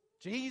here.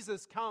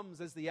 Jesus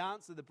comes as the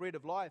answer, the bread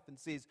of life, and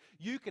says,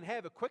 you can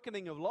have a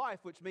quickening of life,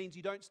 which means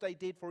you don't stay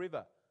dead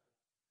forever.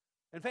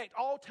 In fact,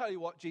 I'll tell you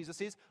what Jesus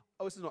says.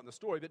 Oh, this is not in the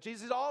story, but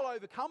Jesus says, I'll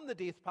overcome the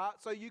death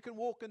part so you can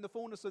walk in the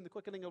fullness and the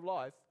quickening of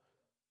life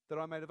that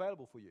I made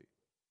available for you.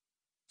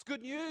 It's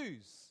good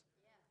news.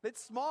 Yeah.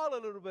 Let's smile a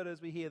little bit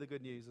as we hear the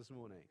good news this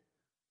morning.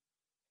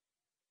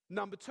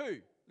 Number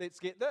 2, let's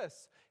get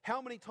this.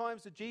 How many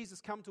times did Jesus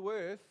come to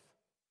earth?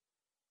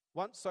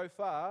 Once so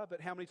far,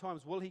 but how many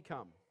times will he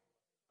come?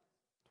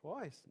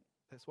 Twice.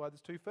 That's why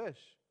there's 2 fish.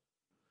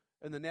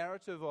 In the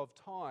narrative of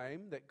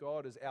time that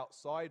God is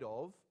outside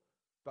of,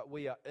 but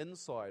we are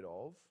inside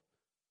of,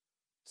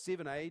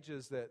 7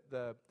 ages that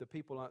the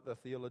people, the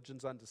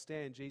theologians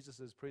understand, Jesus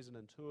is present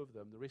in 2 of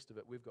them. The rest of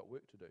it, we've got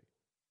work to do.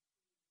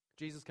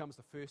 Jesus comes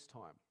the first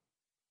time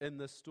in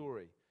this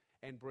story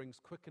and brings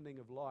quickening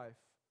of life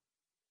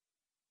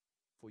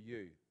for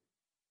you.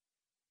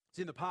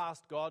 See, in the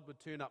past, God would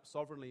turn up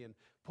sovereignly and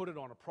put it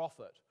on a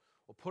prophet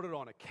or put it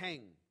on a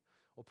king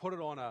or put it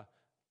on a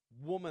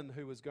woman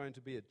who was going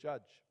to be a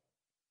judge.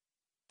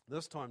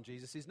 This time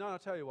Jesus says, no, I'll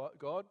tell you what,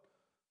 God,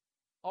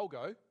 I'll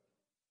go,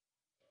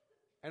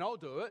 and I'll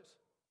do it,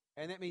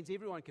 and that means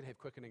everyone can have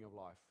quickening of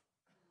life.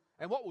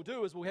 And what we'll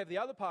do is we'll have the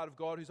other part of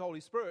God, who's Holy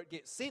Spirit,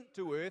 get sent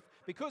to earth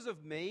because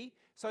of me,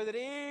 so that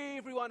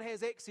everyone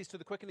has access to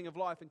the quickening of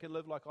life and can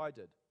live like I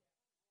did.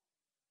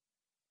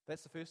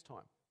 That's the first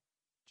time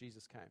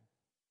Jesus came.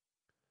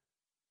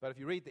 But if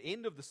you read the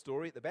end of the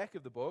story at the back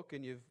of the book,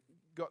 and you've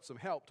got some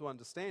help to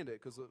understand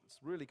it, because it's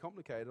really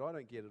complicated, I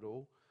don't get it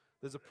all,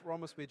 there's a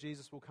promise where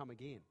Jesus will come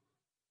again.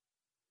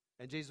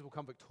 And Jesus will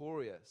come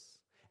victorious.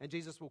 And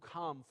Jesus will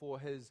come for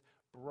his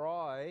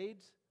bride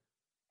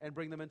and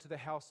bring them into the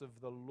house of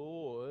the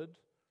Lord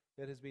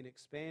that has been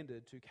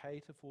expanded to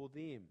cater for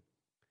them.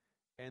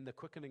 And the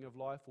quickening of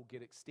life will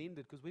get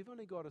extended, because we've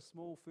only got a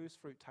small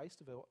first fruit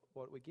taste of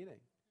what we're getting.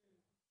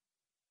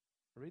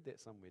 I read that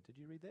somewhere. Did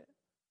you read that?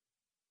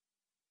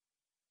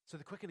 So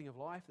the quickening of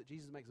life that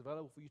Jesus makes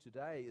available for you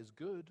today is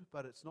good,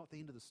 but it's not the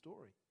end of the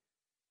story.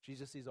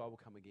 Jesus says, I will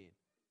come again.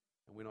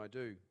 And when I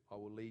do, I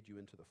will lead you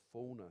into the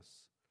fullness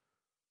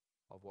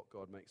of what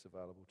God makes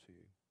available to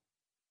you.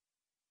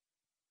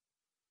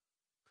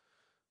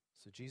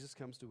 So Jesus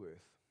comes to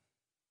earth,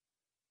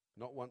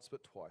 not once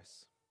but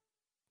twice,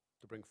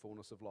 to bring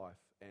fullness of life.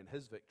 And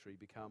his victory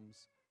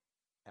becomes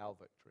our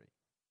victory.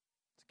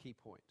 It's a key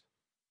point.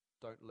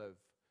 Don't live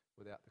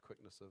without the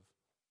quickness of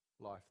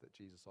life that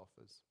Jesus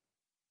offers.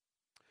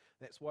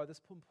 That's why this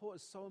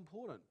is so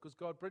important, because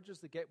God bridges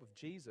the gap with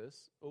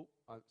Jesus.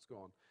 It's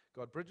gone.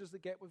 God bridges the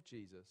gap with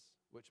Jesus,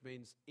 which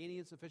means any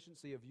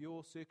insufficiency of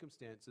your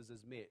circumstances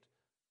is met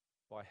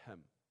by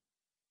him.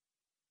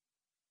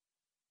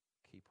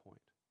 Key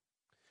point.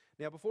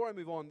 Now, before I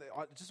move on,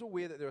 I'm just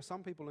aware that there are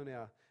some people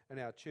in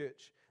our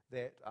church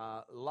that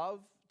love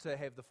to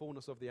have the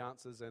fullness of the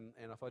answers, and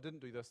if I didn't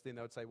do this, then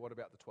they would say, what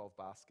about the 12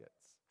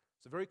 baskets?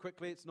 So very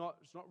quickly, it's not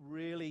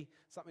really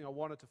something I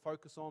wanted to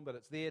focus on, but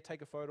it's there.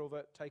 Take a photo of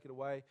it, take it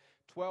away.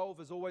 12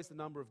 is always the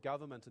number of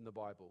government in the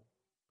Bible,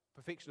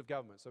 perfection of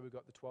government. So we've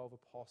got the 12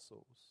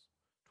 apostles,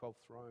 12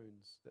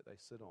 thrones that they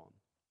sit on,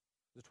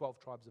 the 12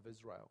 tribes of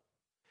Israel.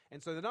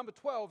 And so the number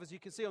 12, as you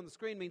can see on the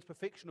screen, means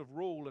perfection of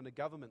rule in a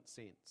government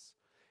sense.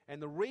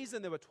 And the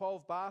reason there were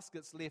 12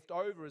 baskets left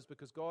over is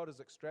because God is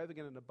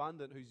extravagant and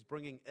abundant, who's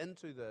bringing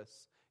into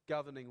this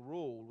governing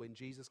rule when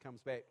Jesus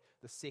comes back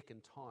the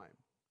second time.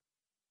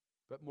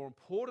 But more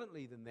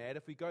importantly than that,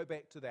 if we go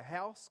back to the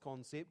house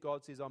concept,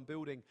 God says, I'm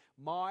building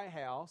my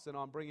house and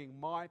I'm bringing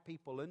my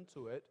people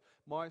into it,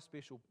 my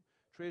special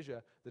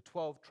treasure. The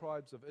 12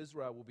 tribes of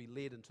Israel will be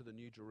led into the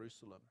New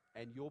Jerusalem.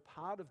 And you're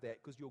part of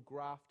that because you're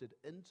grafted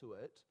into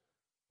it,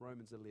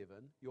 Romans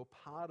 11. You're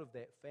part of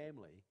that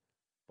family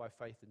by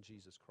faith in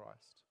Jesus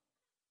Christ.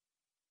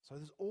 So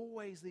there's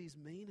always these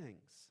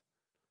meanings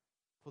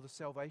for the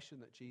salvation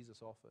that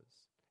Jesus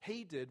offers.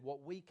 He did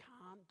what we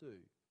can't do.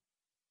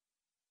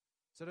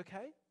 Is that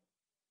okay?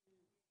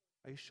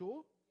 Are you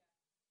sure?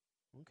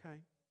 Okay.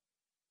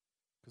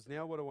 Because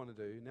now what I want to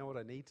do, now what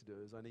I need to do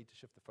is I need to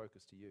shift the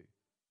focus to you.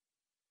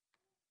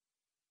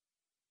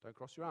 Don't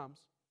cross your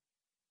arms.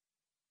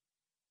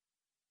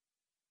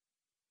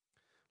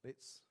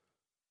 Let's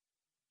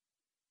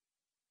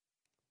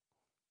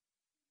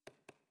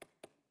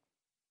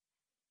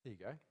there you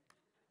go.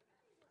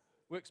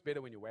 Works better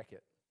when you whack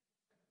it.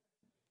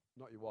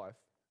 Not your wife,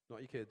 not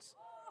your kids.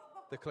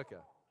 The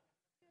clicker.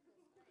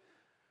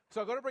 So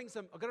I've got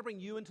to bring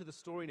you into the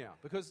story now,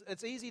 because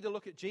it's easy to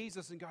look at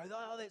Jesus and go,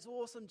 oh, that's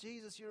awesome,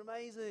 Jesus, you're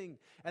amazing.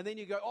 And then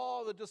you go,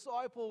 oh, the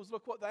disciples,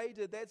 look what they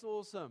did, that's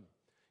awesome.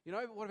 You know,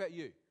 but what about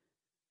you?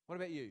 What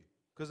about you?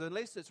 Because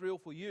unless it's real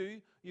for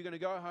you, you're going to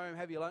go home,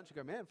 have your lunch, and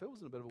go, man,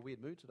 Phil's in a bit of a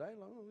weird mood today.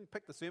 Let me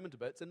pick the sermon to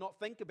bits and not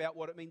think about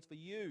what it means for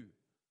you.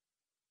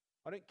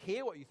 I don't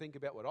care what you think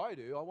about what I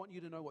do. I want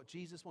you to know what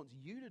Jesus wants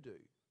you to do.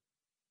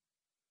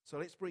 So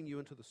let's bring you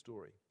into the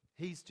story.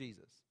 He's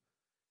Jesus.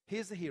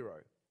 Here's the hero.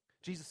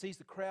 Jesus sees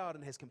the crowd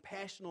and has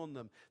compassion on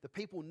them. The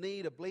people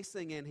need a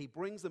blessing, and he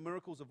brings the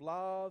miracles of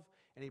love,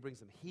 and he brings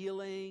them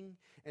healing,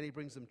 and he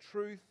brings them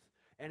truth,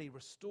 and he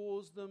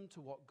restores them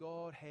to what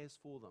God has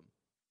for them.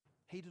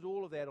 He did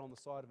all of that on the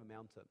side of a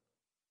mountain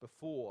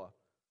before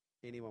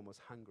anyone was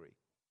hungry.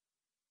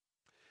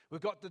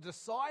 We've got the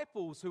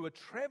disciples who are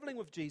traveling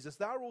with Jesus.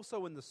 They're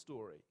also in the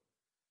story.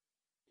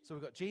 So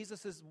we've got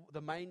Jesus as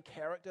the main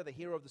character, the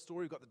hero of the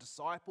story. We've got the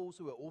disciples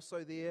who are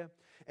also there.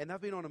 And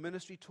they've been on a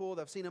ministry tour.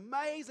 They've seen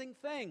amazing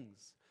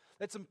things.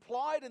 It's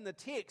implied in the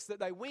text that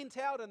they went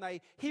out and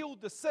they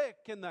healed the sick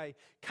and they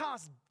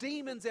cast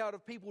demons out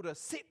of people to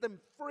set them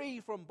free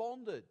from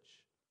bondage.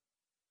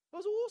 It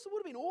was awesome. It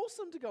would have been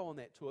awesome to go on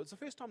that tour. It's the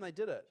first time they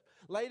did it.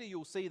 Later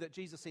you'll see that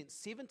Jesus sent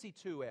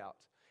 72 out.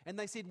 And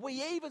they said,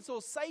 we even saw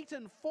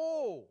Satan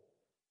fall.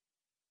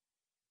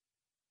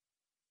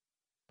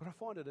 But I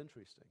find it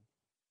interesting.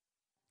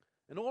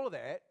 And all of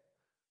that,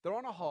 they're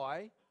on a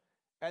high,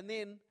 and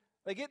then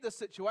they get this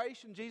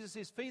situation. Jesus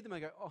says, feed them. They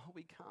go, oh,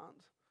 we can't.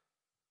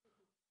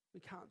 We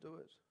can't do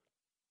it.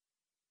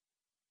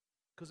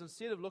 Because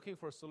instead of looking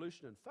for a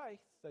solution in faith,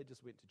 they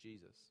just went to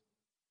Jesus.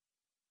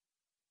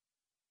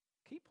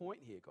 Key point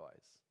here,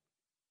 guys.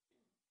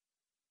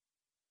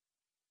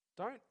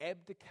 Don't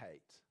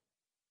abdicate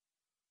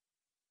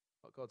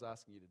what God's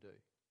asking you to do.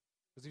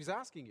 Because if He's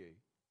asking you,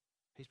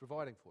 He's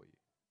providing for you.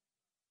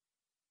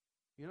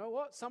 You know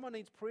what? Someone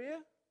needs prayer.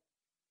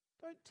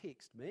 Don't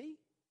text me.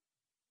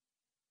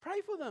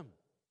 Pray for them.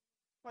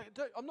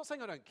 I'm not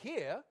saying I don't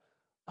care.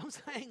 I'm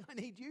saying I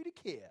need you to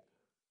care.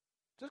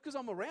 Just because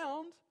I'm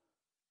around.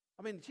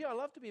 I mean, I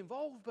love to be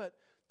involved, but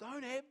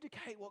don't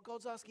abdicate what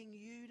God's asking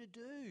you to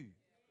do.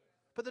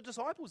 But the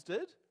disciples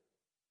did.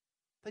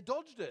 They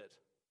dodged it.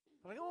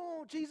 They're like,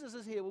 oh, Jesus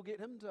is here. We'll get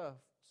Him to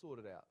sort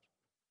it out.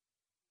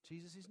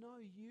 Jesus says, no,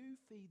 you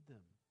feed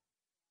them.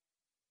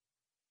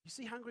 You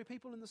see hungry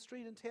people in the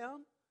street in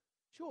town?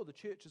 Sure, the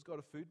church has got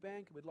a food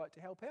bank and we'd like to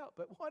help out,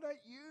 but why don't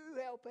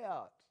you help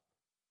out?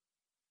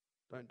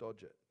 Don't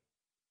dodge it.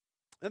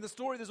 In the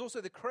story, there's also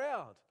the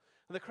crowd.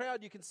 And the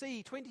crowd, you can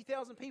see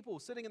 20,000 people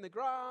sitting in the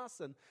grass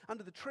and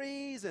under the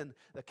trees, and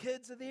the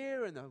kids are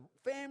there and the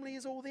family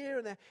is all there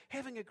and they're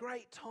having a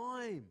great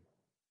time.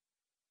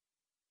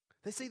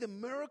 They see the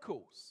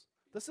miracles.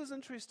 This is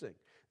interesting.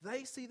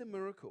 They see the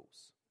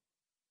miracles.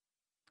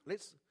 I'm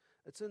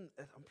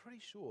pretty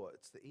sure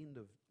it's the end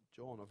of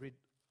John. I've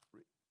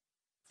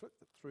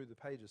flipped through the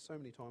pages so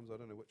many times I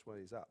don't know which way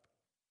is up.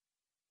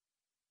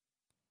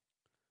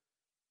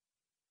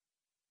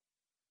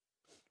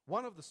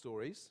 One of the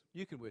stories,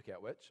 you can work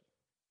out which,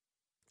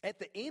 at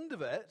the end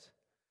of it,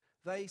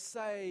 they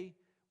say,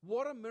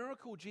 what a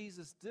miracle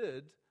Jesus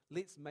did,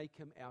 let's make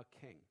Him our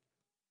king.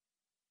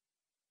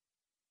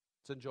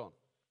 It's in John.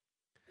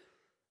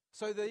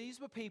 So these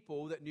were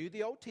people that knew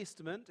the Old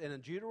Testament, and in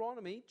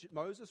Deuteronomy,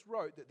 Moses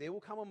wrote that there will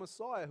come a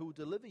Messiah who will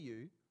deliver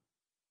you.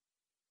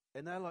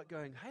 And they're like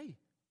going, hey,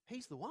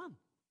 He's the one.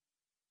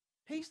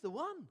 He's the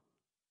one.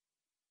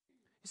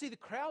 You see, the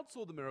crowd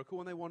saw the miracle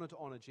and they wanted to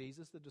honor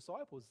Jesus. The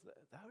disciples,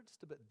 they were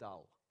just a bit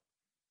dull,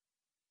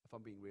 if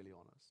I'm being really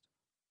honest.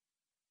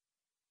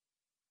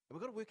 And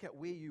we've got to work out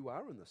where you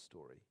are in this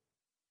story.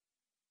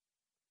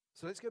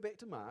 So let's go back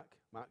to Mark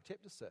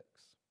chapter 6.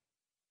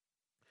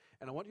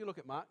 And I want you to look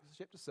at Mark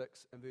chapter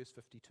 6 and verse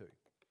 52.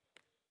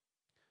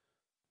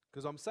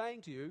 Because I'm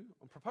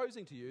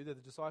proposing to you that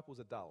the disciples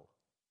are dull.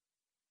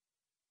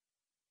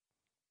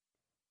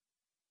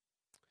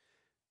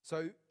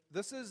 So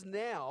this is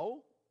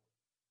now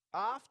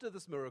after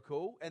this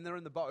miracle, and they're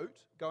in the boat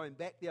going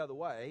back the other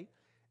way,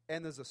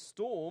 and there's a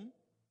storm,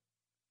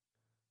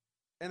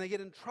 and they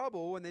get in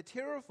trouble, and they're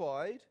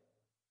terrified,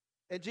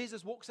 and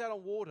Jesus walks out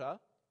on water,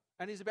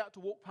 and He's about to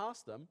walk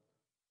past them,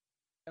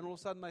 and all of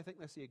a sudden they think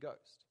they see a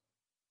ghost.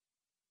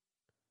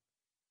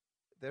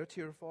 They're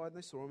terrified, and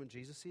they saw Him, and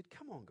Jesus said,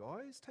 come on,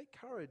 guys, take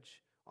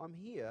courage, I'm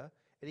here.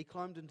 And He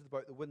climbed into the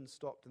boat, the wind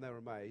stopped, and they were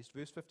amazed.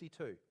 Verse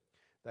 52,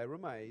 they were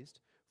amazed,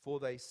 for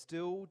they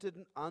still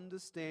didn't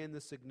understand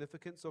the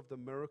significance of the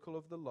miracle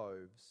of the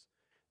loaves.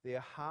 Their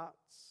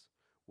hearts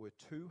were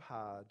too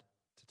hard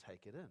to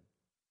take it in.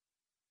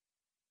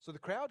 So the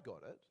crowd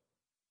got it.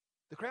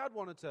 The crowd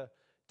wanted to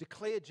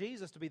declare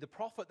Jesus to be the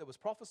prophet that was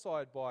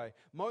prophesied by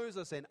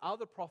Moses and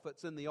other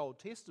prophets in the Old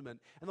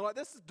Testament. And they're like,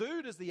 this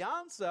dude is the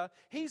answer.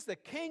 He's the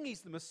king.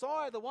 He's the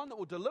Messiah, the one that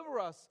will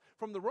deliver us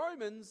from the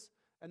Romans.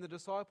 And the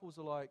disciples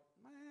are like,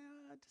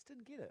 I just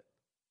didn't get it.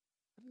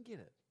 I didn't get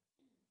it.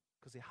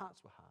 Because their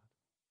hearts were hard.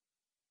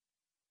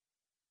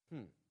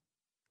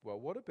 Well,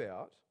 what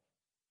about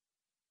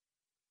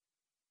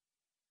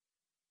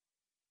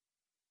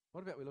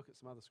we look at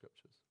some other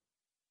scriptures?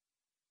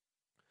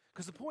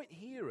 Because the point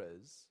here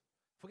is,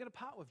 if we're going to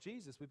part with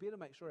Jesus, we better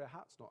make sure our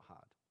heart's not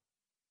hard.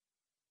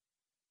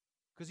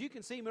 Because you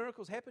can see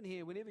miracles happen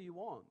here whenever you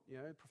want.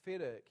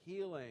 Prophetic,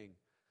 healing,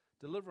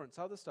 deliverance,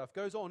 other stuff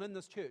goes on in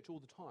this church all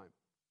the time.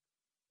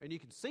 And you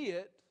can see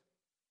it,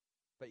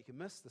 but you can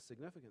miss the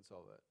significance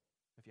of it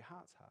if your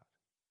heart's hard.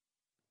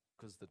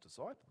 Because the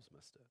disciples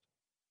missed it.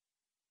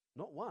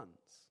 Not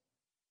once,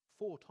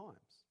 4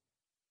 times.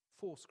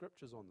 4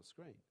 scriptures on the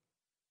screen.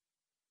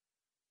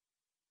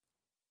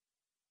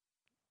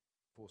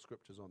 4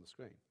 scriptures on the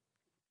screen.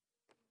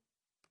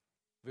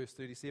 Verse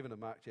 37 of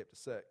Mark chapter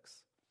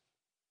 6.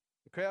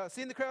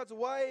 Send the crowds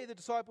away, the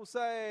disciples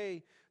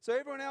say, so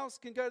everyone else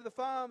can go to the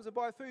farms and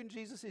buy food. And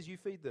Jesus says, you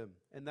feed them.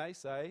 And they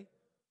say,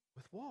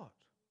 with what?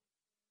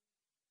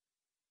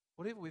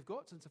 Whatever we've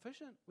got is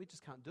insufficient. We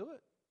just can't do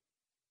it.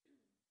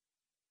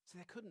 So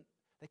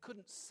they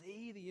couldn't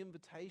see the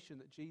invitation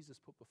that Jesus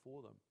put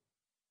before them.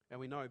 And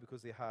we know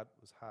because their heart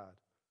was hard.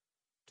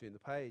 Turn the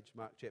page,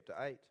 Mark chapter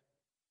 8.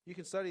 You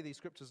can study these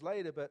scriptures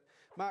later, but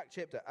Mark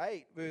chapter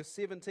 8, verse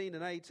 17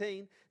 and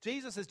 18,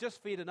 Jesus has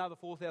just fed another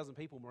 4,000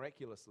 people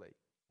miraculously.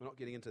 We're not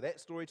getting into that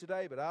story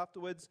today, but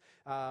afterwards,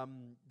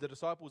 the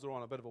disciples are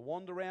on a bit of a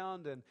wander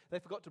around, and they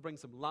forgot to bring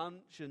some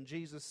lunch, and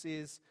Jesus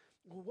says,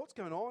 well, what's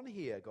going on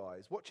here,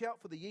 guys? Watch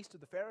out for the yeast of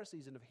the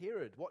Pharisees and of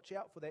Herod. Watch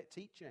out for that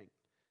teaching.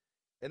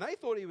 And they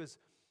thought he was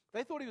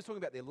talking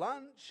about their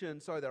lunch,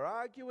 and so they're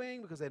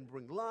arguing because they didn't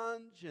bring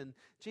lunch, and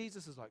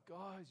Jesus is like,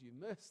 guys, you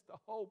missed the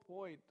whole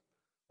point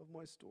of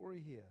my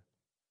story here.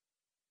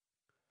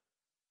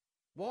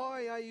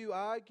 Why are you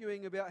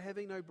arguing about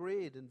having no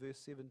bread? In verse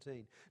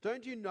 17.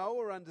 Don't you know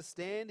or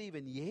understand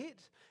even yet?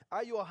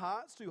 Are your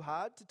hearts too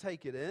hard to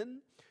take it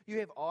in? You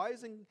have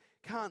eyes and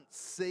can't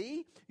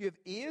see. You have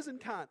ears and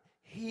can't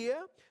hear.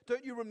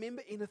 Don't you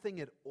remember anything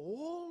at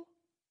all?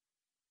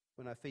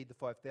 When I feed the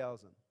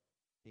 5,000,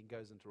 he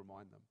goes in to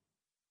remind them.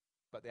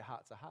 But their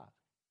hearts are hard.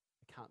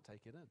 They can't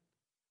take it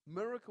in.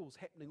 Miracles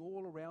happening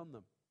all around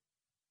them.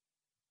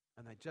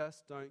 And they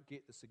just don't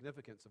get the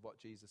significance of what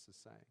Jesus is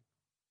saying.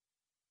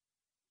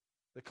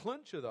 The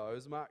clincher, though,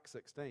 is Mark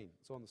 16.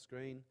 It's on the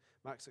screen.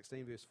 Mark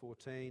 16, verse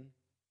 14.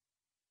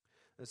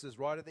 This is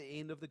right at the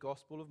end of the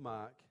Gospel of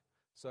Mark.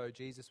 So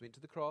Jesus went to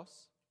the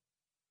cross.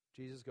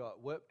 Jesus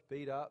got whipped,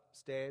 beat up,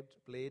 stabbed,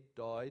 bled,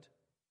 died,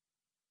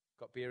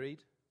 got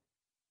buried.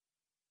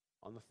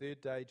 On the third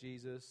day,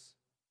 Jesus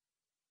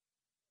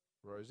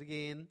rose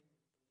again.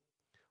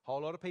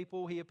 Whole lot of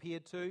people he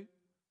appeared to.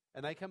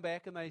 And they come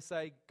back and they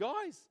say,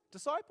 guys,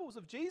 disciples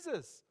of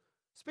Jesus,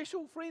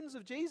 special friends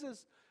of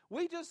Jesus,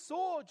 we just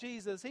saw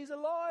Jesus. He's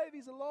alive,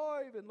 he's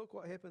alive. And look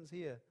what happens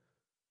here.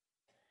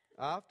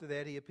 After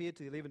that, he appeared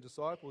to the 11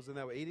 disciples and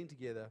they were eating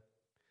together.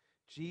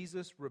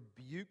 Jesus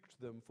rebuked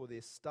them for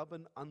their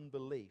stubborn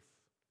unbelief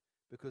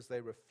because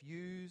they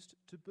refused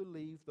to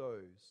believe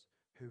those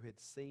who had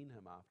seen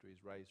him after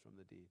he's raised from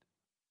the dead.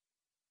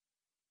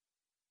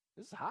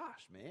 This is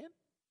harsh, man.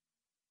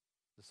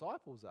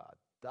 Disciples are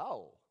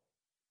dull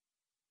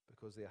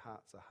because their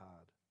hearts are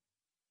hard.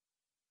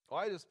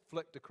 I just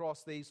flicked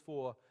across these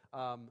four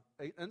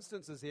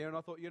instances here and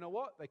I thought, you know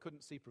what? They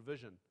couldn't see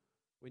provision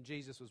when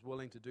Jesus was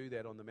willing to do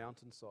that on the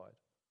mountainside.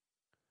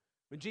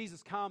 When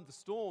Jesus calmed the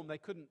storm, they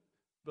couldn't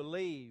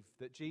believe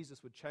that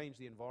Jesus would change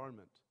the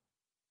environment.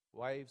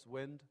 Waves,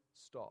 wind,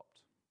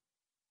 stopped.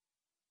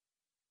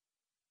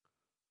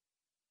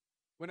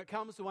 When it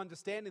comes to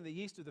understanding the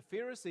yeast of the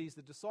Pharisees,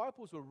 the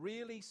disciples were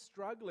really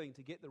struggling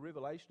to get the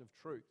revelation of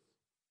truth.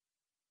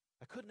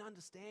 They couldn't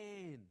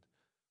understand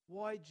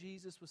why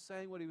Jesus was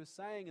saying what he was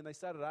saying, and they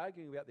started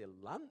arguing about their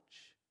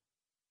lunch.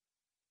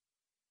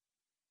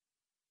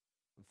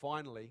 And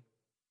finally,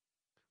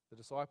 the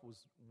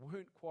disciples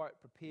weren't quite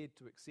prepared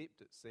to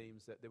accept, it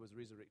seems, that there was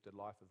resurrected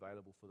life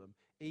available for them,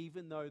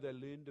 even though they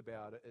learned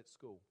about it at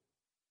school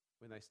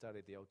when they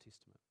studied the Old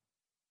Testament.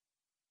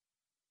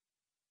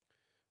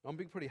 I'm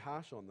being pretty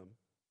harsh on them.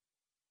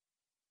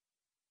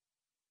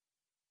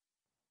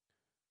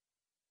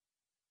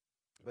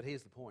 But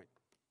here's the point.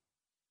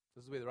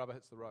 This is where the rubber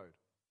hits the road.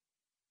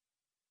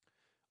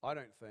 I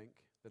don't think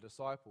the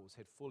disciples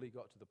had fully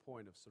got to the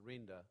point of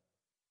surrender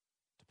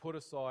to put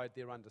aside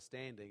their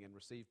understanding and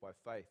receive by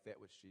faith that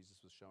which Jesus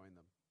was showing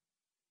them.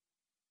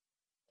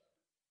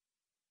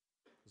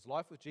 Because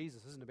life with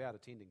Jesus isn't about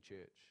attending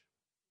church.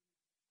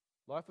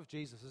 Life with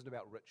Jesus isn't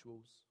about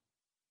rituals.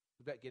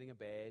 It's about getting a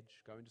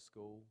badge, going to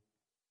school.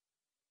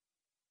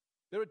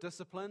 There are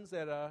disciplines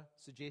that are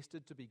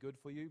suggested to be good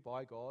for you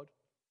by God,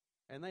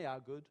 and they are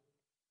good,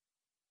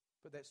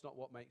 but that's not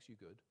what makes you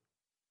good.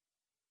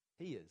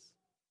 He is.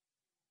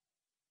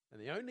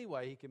 And the only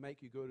way he can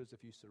make you good is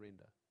if you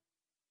surrender.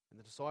 And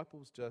the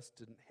disciples just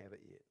didn't have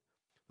it yet.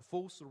 The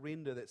full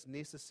surrender that's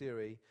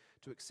necessary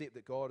to accept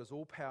that God is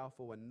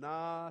all-powerful and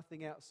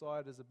nothing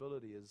outside his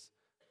ability is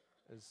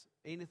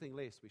anything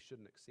less we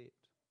shouldn't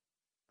accept.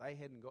 They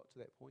hadn't got to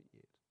that point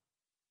yet.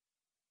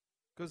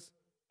 Because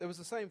it was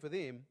the same for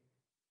them.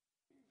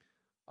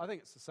 I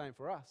think it's the same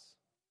for us.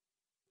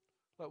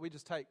 Like we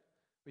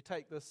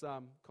take this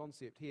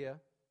concept here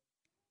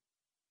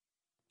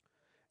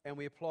and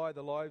we apply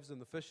the lives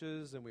and the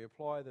fishes and we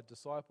apply the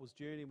disciples'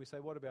 journey and we say,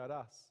 what about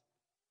us?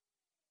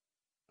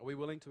 Are we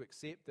willing to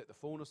accept that the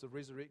fullness of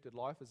resurrected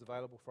life is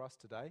available for us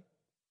today?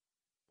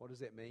 What does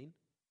that mean?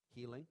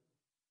 Healing,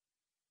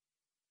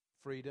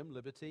 freedom,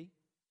 liberty,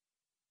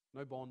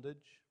 no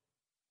bondage.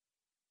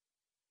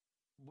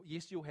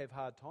 Yes, you'll have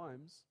hard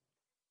times,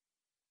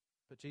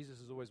 but Jesus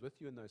is always with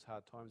you in those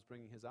hard times,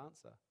 bringing his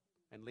answer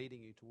and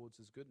leading you towards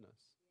his goodness.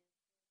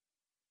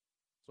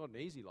 It's not an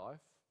easy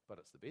life, but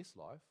it's the best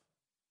life.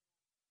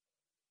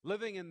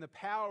 Living in the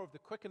power of the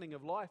quickening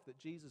of life that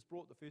Jesus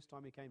brought the first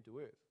time he came to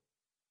earth.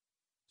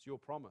 It's your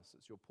promise,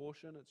 it's your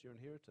portion, it's your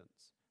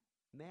inheritance.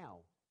 Now,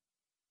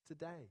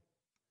 today,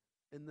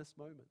 in this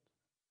moment.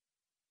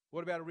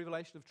 What about a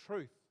revelation of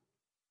truth?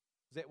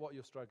 Is that what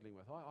you're struggling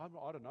with?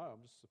 I don't know.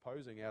 I'm just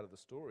supposing out of the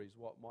stories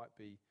what might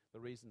be the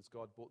reasons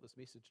God brought this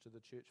message to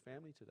the church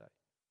family today.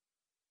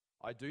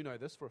 I do know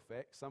this for a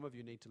fact. Some of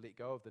you need to let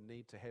go of the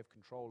need to have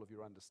control of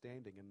your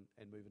understanding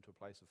and move into a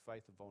place of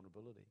faith and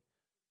vulnerability.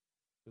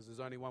 Because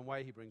there's only one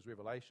way he brings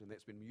revelation.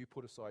 That's when you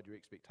put aside your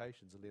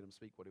expectations and let him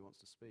speak what he wants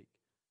to speak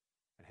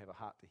and have a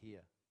heart to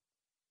hear.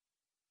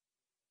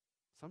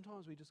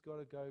 Sometimes we just got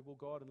to go, well,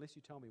 God, unless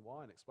you tell me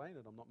why and explain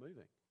it, I'm not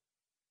moving.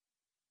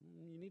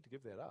 You need to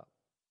give that up.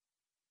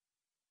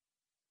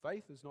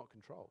 Faith is not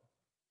control.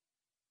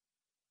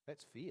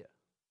 That's fear.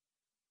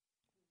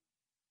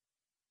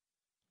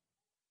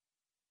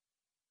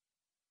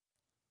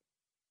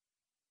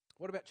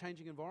 What about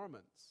changing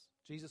environments?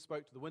 Jesus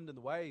spoke to the wind and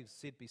the waves,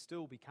 said, be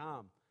still, be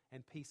calm,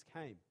 and peace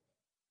came.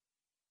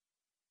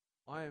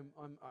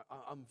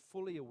 I'm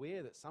fully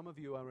aware that some of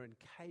you are in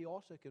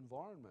chaotic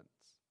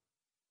environments.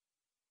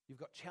 You've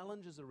got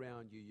challenges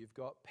around you. You've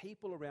got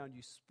people around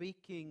you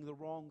speaking the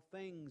wrong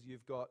things.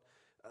 You've got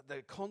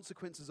the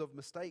consequences of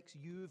mistakes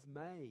you've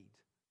made.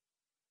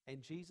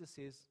 And Jesus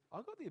says,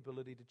 I've got the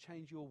ability to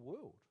change your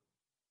world.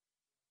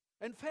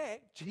 In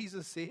fact,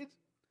 Jesus said,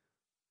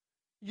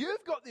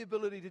 you've got the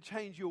ability to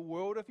change your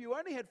world. If you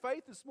only had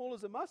faith as small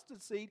as a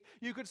mustard seed,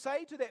 you could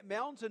say to that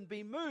mountain,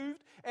 be moved,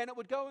 and it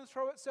would go and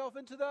throw itself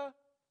into the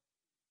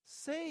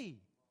sea.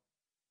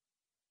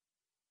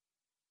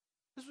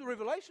 This was a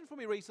revelation for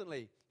me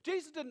recently.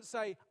 Jesus didn't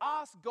say,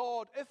 ask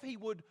God if he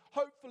would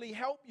hopefully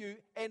help you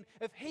and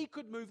if he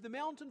could move the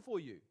mountain for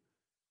you.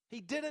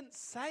 He didn't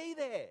say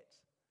that.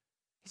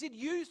 He said,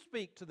 you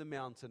speak to the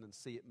mountain and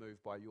see it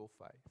move by your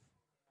faith.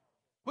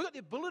 We've got the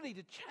ability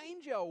to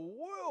change our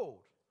world.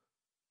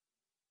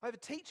 I have a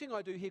teaching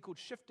I do here called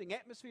Shifting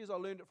Atmospheres. I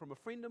learned it from a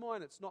friend of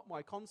mine. It's not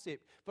my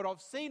concept, but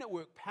I've seen it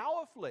work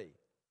powerfully.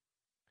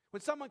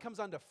 When someone comes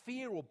under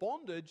fear or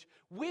bondage,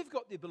 we've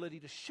got the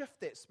ability to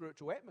shift that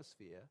spiritual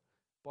atmosphere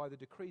by the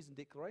decrees and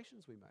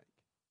declarations we make.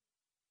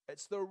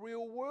 It's the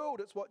real world.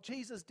 It's what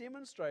Jesus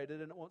demonstrated,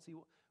 and he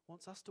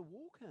wants us to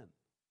walk in.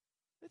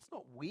 It's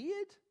not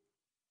weird.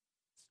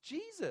 It's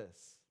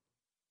Jesus.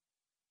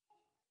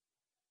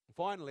 And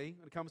finally,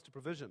 when it comes to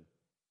provision,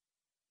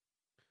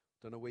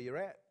 don't know where you're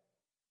at.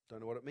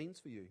 Don't know what it means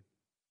for you.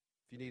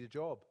 If you need a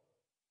job,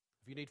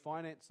 if you need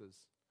finances,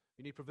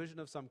 you need provision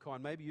of some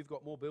kind. Maybe you've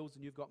got more bills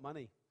than you've got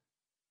money.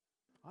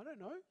 I don't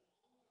know.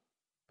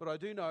 But I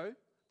do know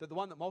that the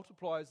one that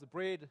multiplies the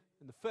bread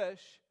and the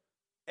fish,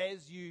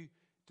 as you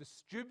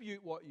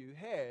distribute what you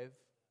have,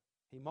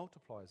 he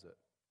multiplies it.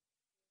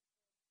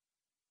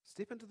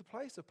 Step into the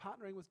place of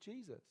partnering with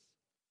Jesus.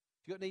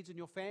 If you've got needs in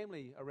your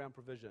family around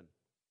provision,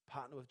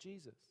 partner with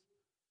Jesus.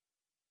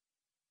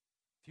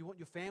 If you want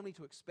your family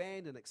to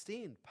expand and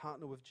extend,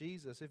 partner with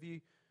Jesus. If you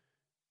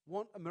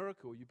want a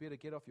miracle, you better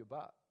get off your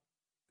butt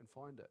and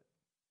find it.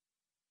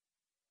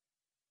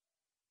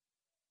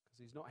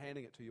 Because he's not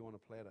handing it to you on a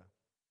platter.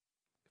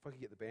 If I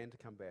could get the band to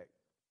come back.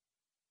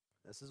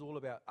 This is all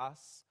about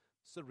us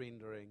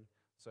surrendering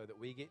so that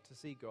we get to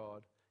see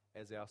God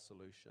as our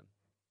solution.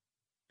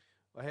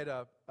 I had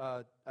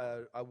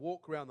a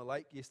walk around the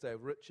lake yesterday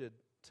with Richard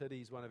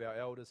Tiddy's one of our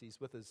elders. He's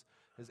with his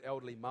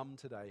elderly mum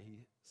today.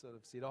 He sort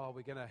of said,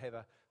 we're going to have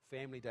a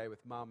family day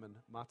with mum and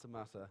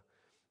Matamata.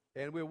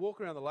 And we were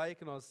walking around the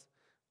lake, and I was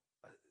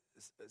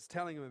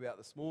telling him about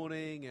this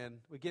morning, and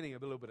we're getting a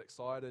little bit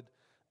excited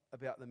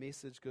about the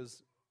message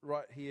because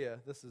right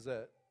here, this is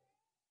it.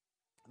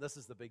 This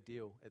is the big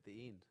deal at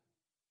the end.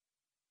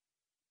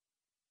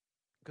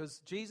 Because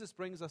Jesus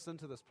brings us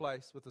into this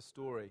place with a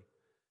story,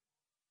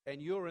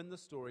 and you're in the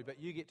story,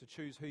 but you get to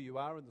choose who you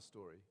are in the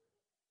story.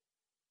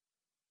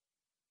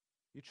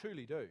 You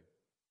truly do.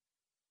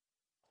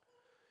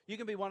 You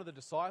can be one of the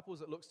disciples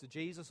that looks to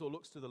Jesus or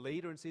looks to the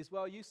leader and says,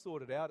 well, you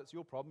sort it out, it's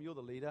your problem, you're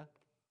the leader.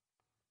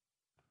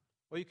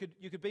 Or you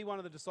could be one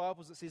of the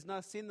disciples that says,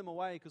 no, send them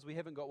away because we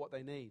haven't got what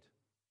they need.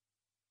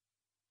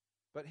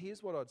 But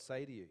here's what I'd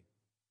say to you.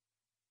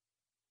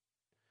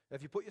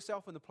 If you put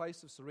yourself in the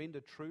place of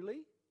surrender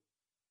truly,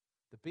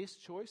 the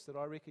best choice that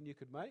I reckon you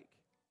could make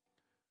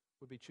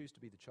would be choose to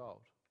be the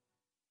child.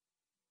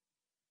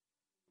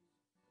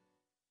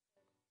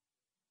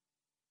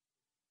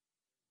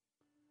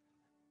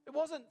 It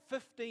wasn't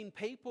 15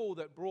 people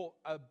that brought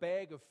a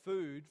bag of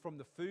food from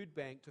the food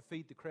bank to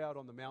feed the crowd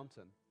on the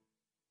mountain.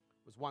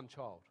 It was one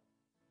child.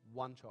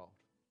 One child.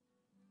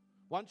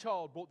 One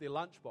child brought their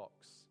lunchbox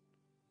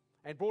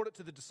and brought it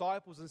to the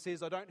disciples and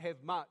says, I don't have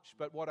much,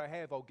 but what I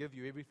have, I'll give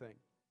you everything.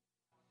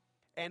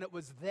 And it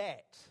was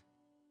that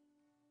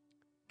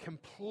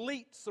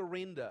complete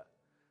surrender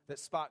that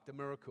sparked a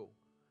miracle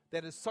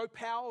that is so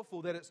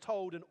powerful that it's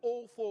told in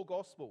all four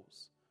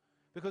Gospels.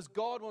 Because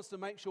God wants to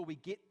make sure we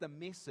get the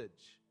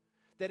message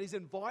that He's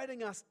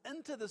inviting us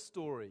into the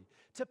story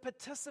to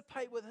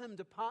participate with Him,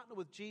 to partner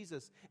with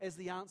Jesus as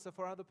the answer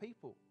for other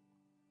people.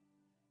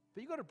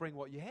 But you've got to bring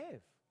what you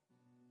have.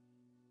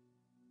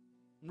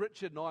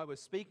 Richard and I were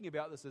speaking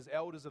about this as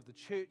elders of the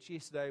church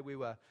yesterday. We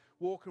were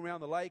walking around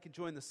the lake,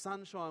 enjoying the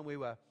sunshine. We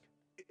were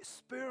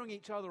spurring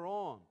each other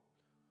on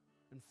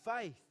in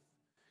faith.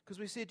 Because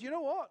we said, you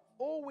know what?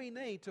 All we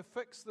need to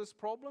fix this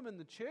problem in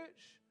the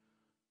church,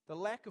 the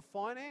lack of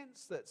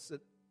finance that's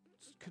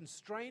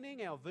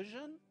constraining our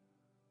vision,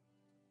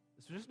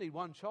 is we just need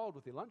one child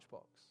with their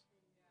lunchbox.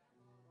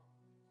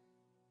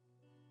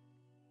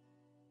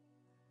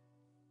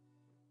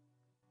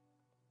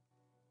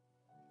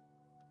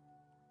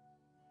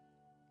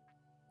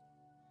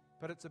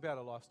 But it's about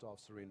a lifestyle of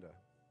surrender.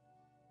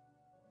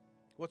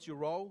 What's your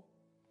role?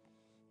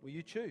 Well,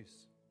 you choose.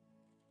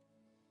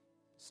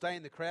 Stay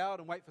in the crowd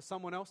and wait for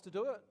someone else to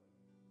do it?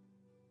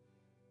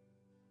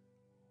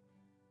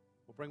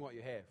 Or bring what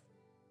you have?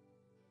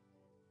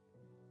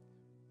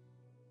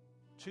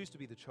 Choose to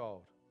be the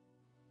child.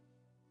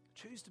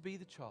 Choose to be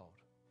the child.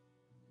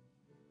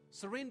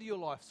 Surrender your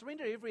life.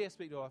 Surrender every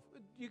aspect of life.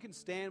 You can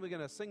stand. We're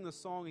going to sing this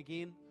song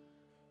again.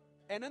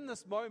 And in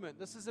this moment,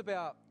 this is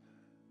about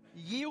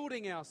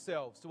yielding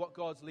ourselves to what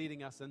God's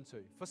leading us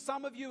into. For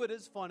some of you, it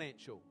is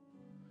financial.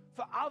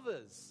 For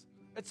others,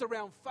 it's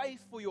around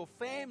faith for your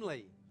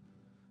family,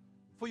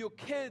 for your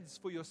kids,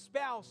 for your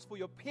spouse, for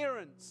your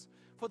parents,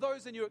 for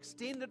those in your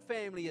extended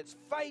family. It's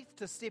faith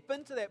to step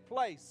into that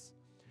place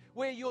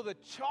where you're the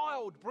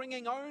child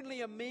bringing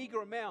only a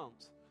meager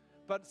amount,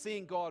 but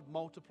seeing God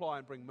multiply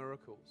and bring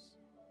miracles.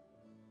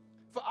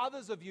 For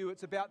others of you,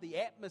 it's about the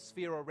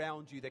atmosphere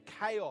around you, the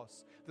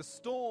chaos, the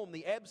storm,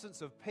 the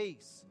absence of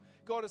peace.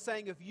 God is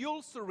saying, if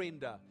you'll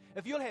surrender,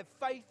 if you'll have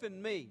faith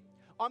in me,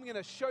 I'm going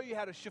to show you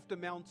how to shift a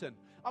mountain.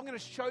 I'm going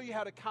to show you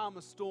how to calm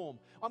a storm.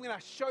 I'm going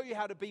to show you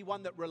how to be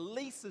one that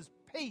releases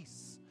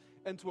peace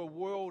into a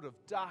world of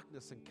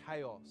darkness and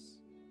chaos.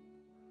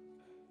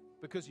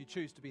 Because you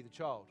choose to be the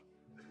child.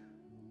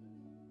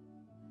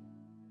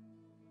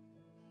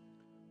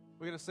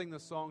 We're going to sing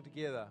this song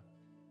together.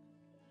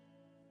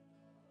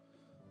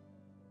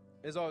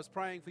 As I was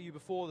praying for you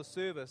before the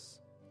service,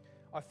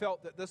 I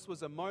felt that this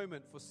was a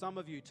moment for some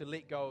of you to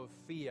let go of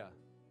fear.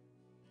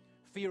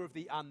 Fear of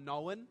the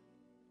unknown.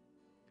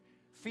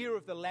 Fear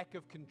of the lack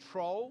of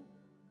control.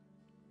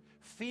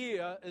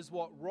 Fear is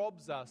what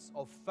robs us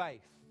of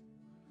faith.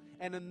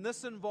 And in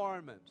this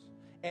environment,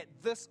 at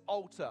this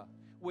altar,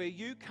 where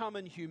you come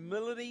in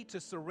humility to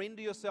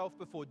surrender yourself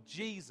before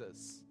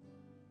Jesus,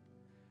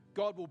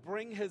 God will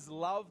bring His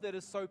love that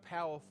is so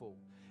powerful.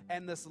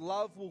 And this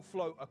love will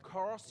flow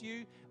across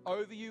you,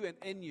 over you, and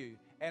in you,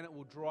 and it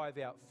will drive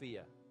out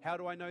fear. How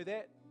do I know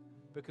that?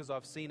 Because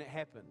I've seen it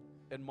happen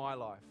in my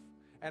life,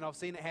 and I've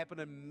seen it happen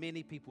in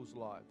many people's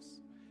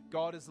lives.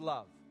 God is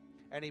love,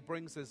 and He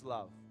brings His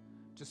love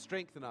to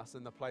strengthen us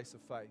in the place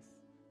of faith.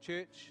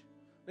 Church,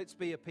 let's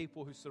be a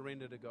people who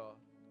surrender to God.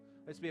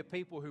 Let's be a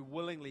people who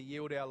willingly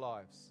yield our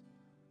lives,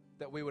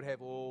 that we would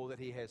have all that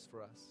He has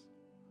for us.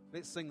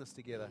 Let's sing this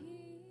together.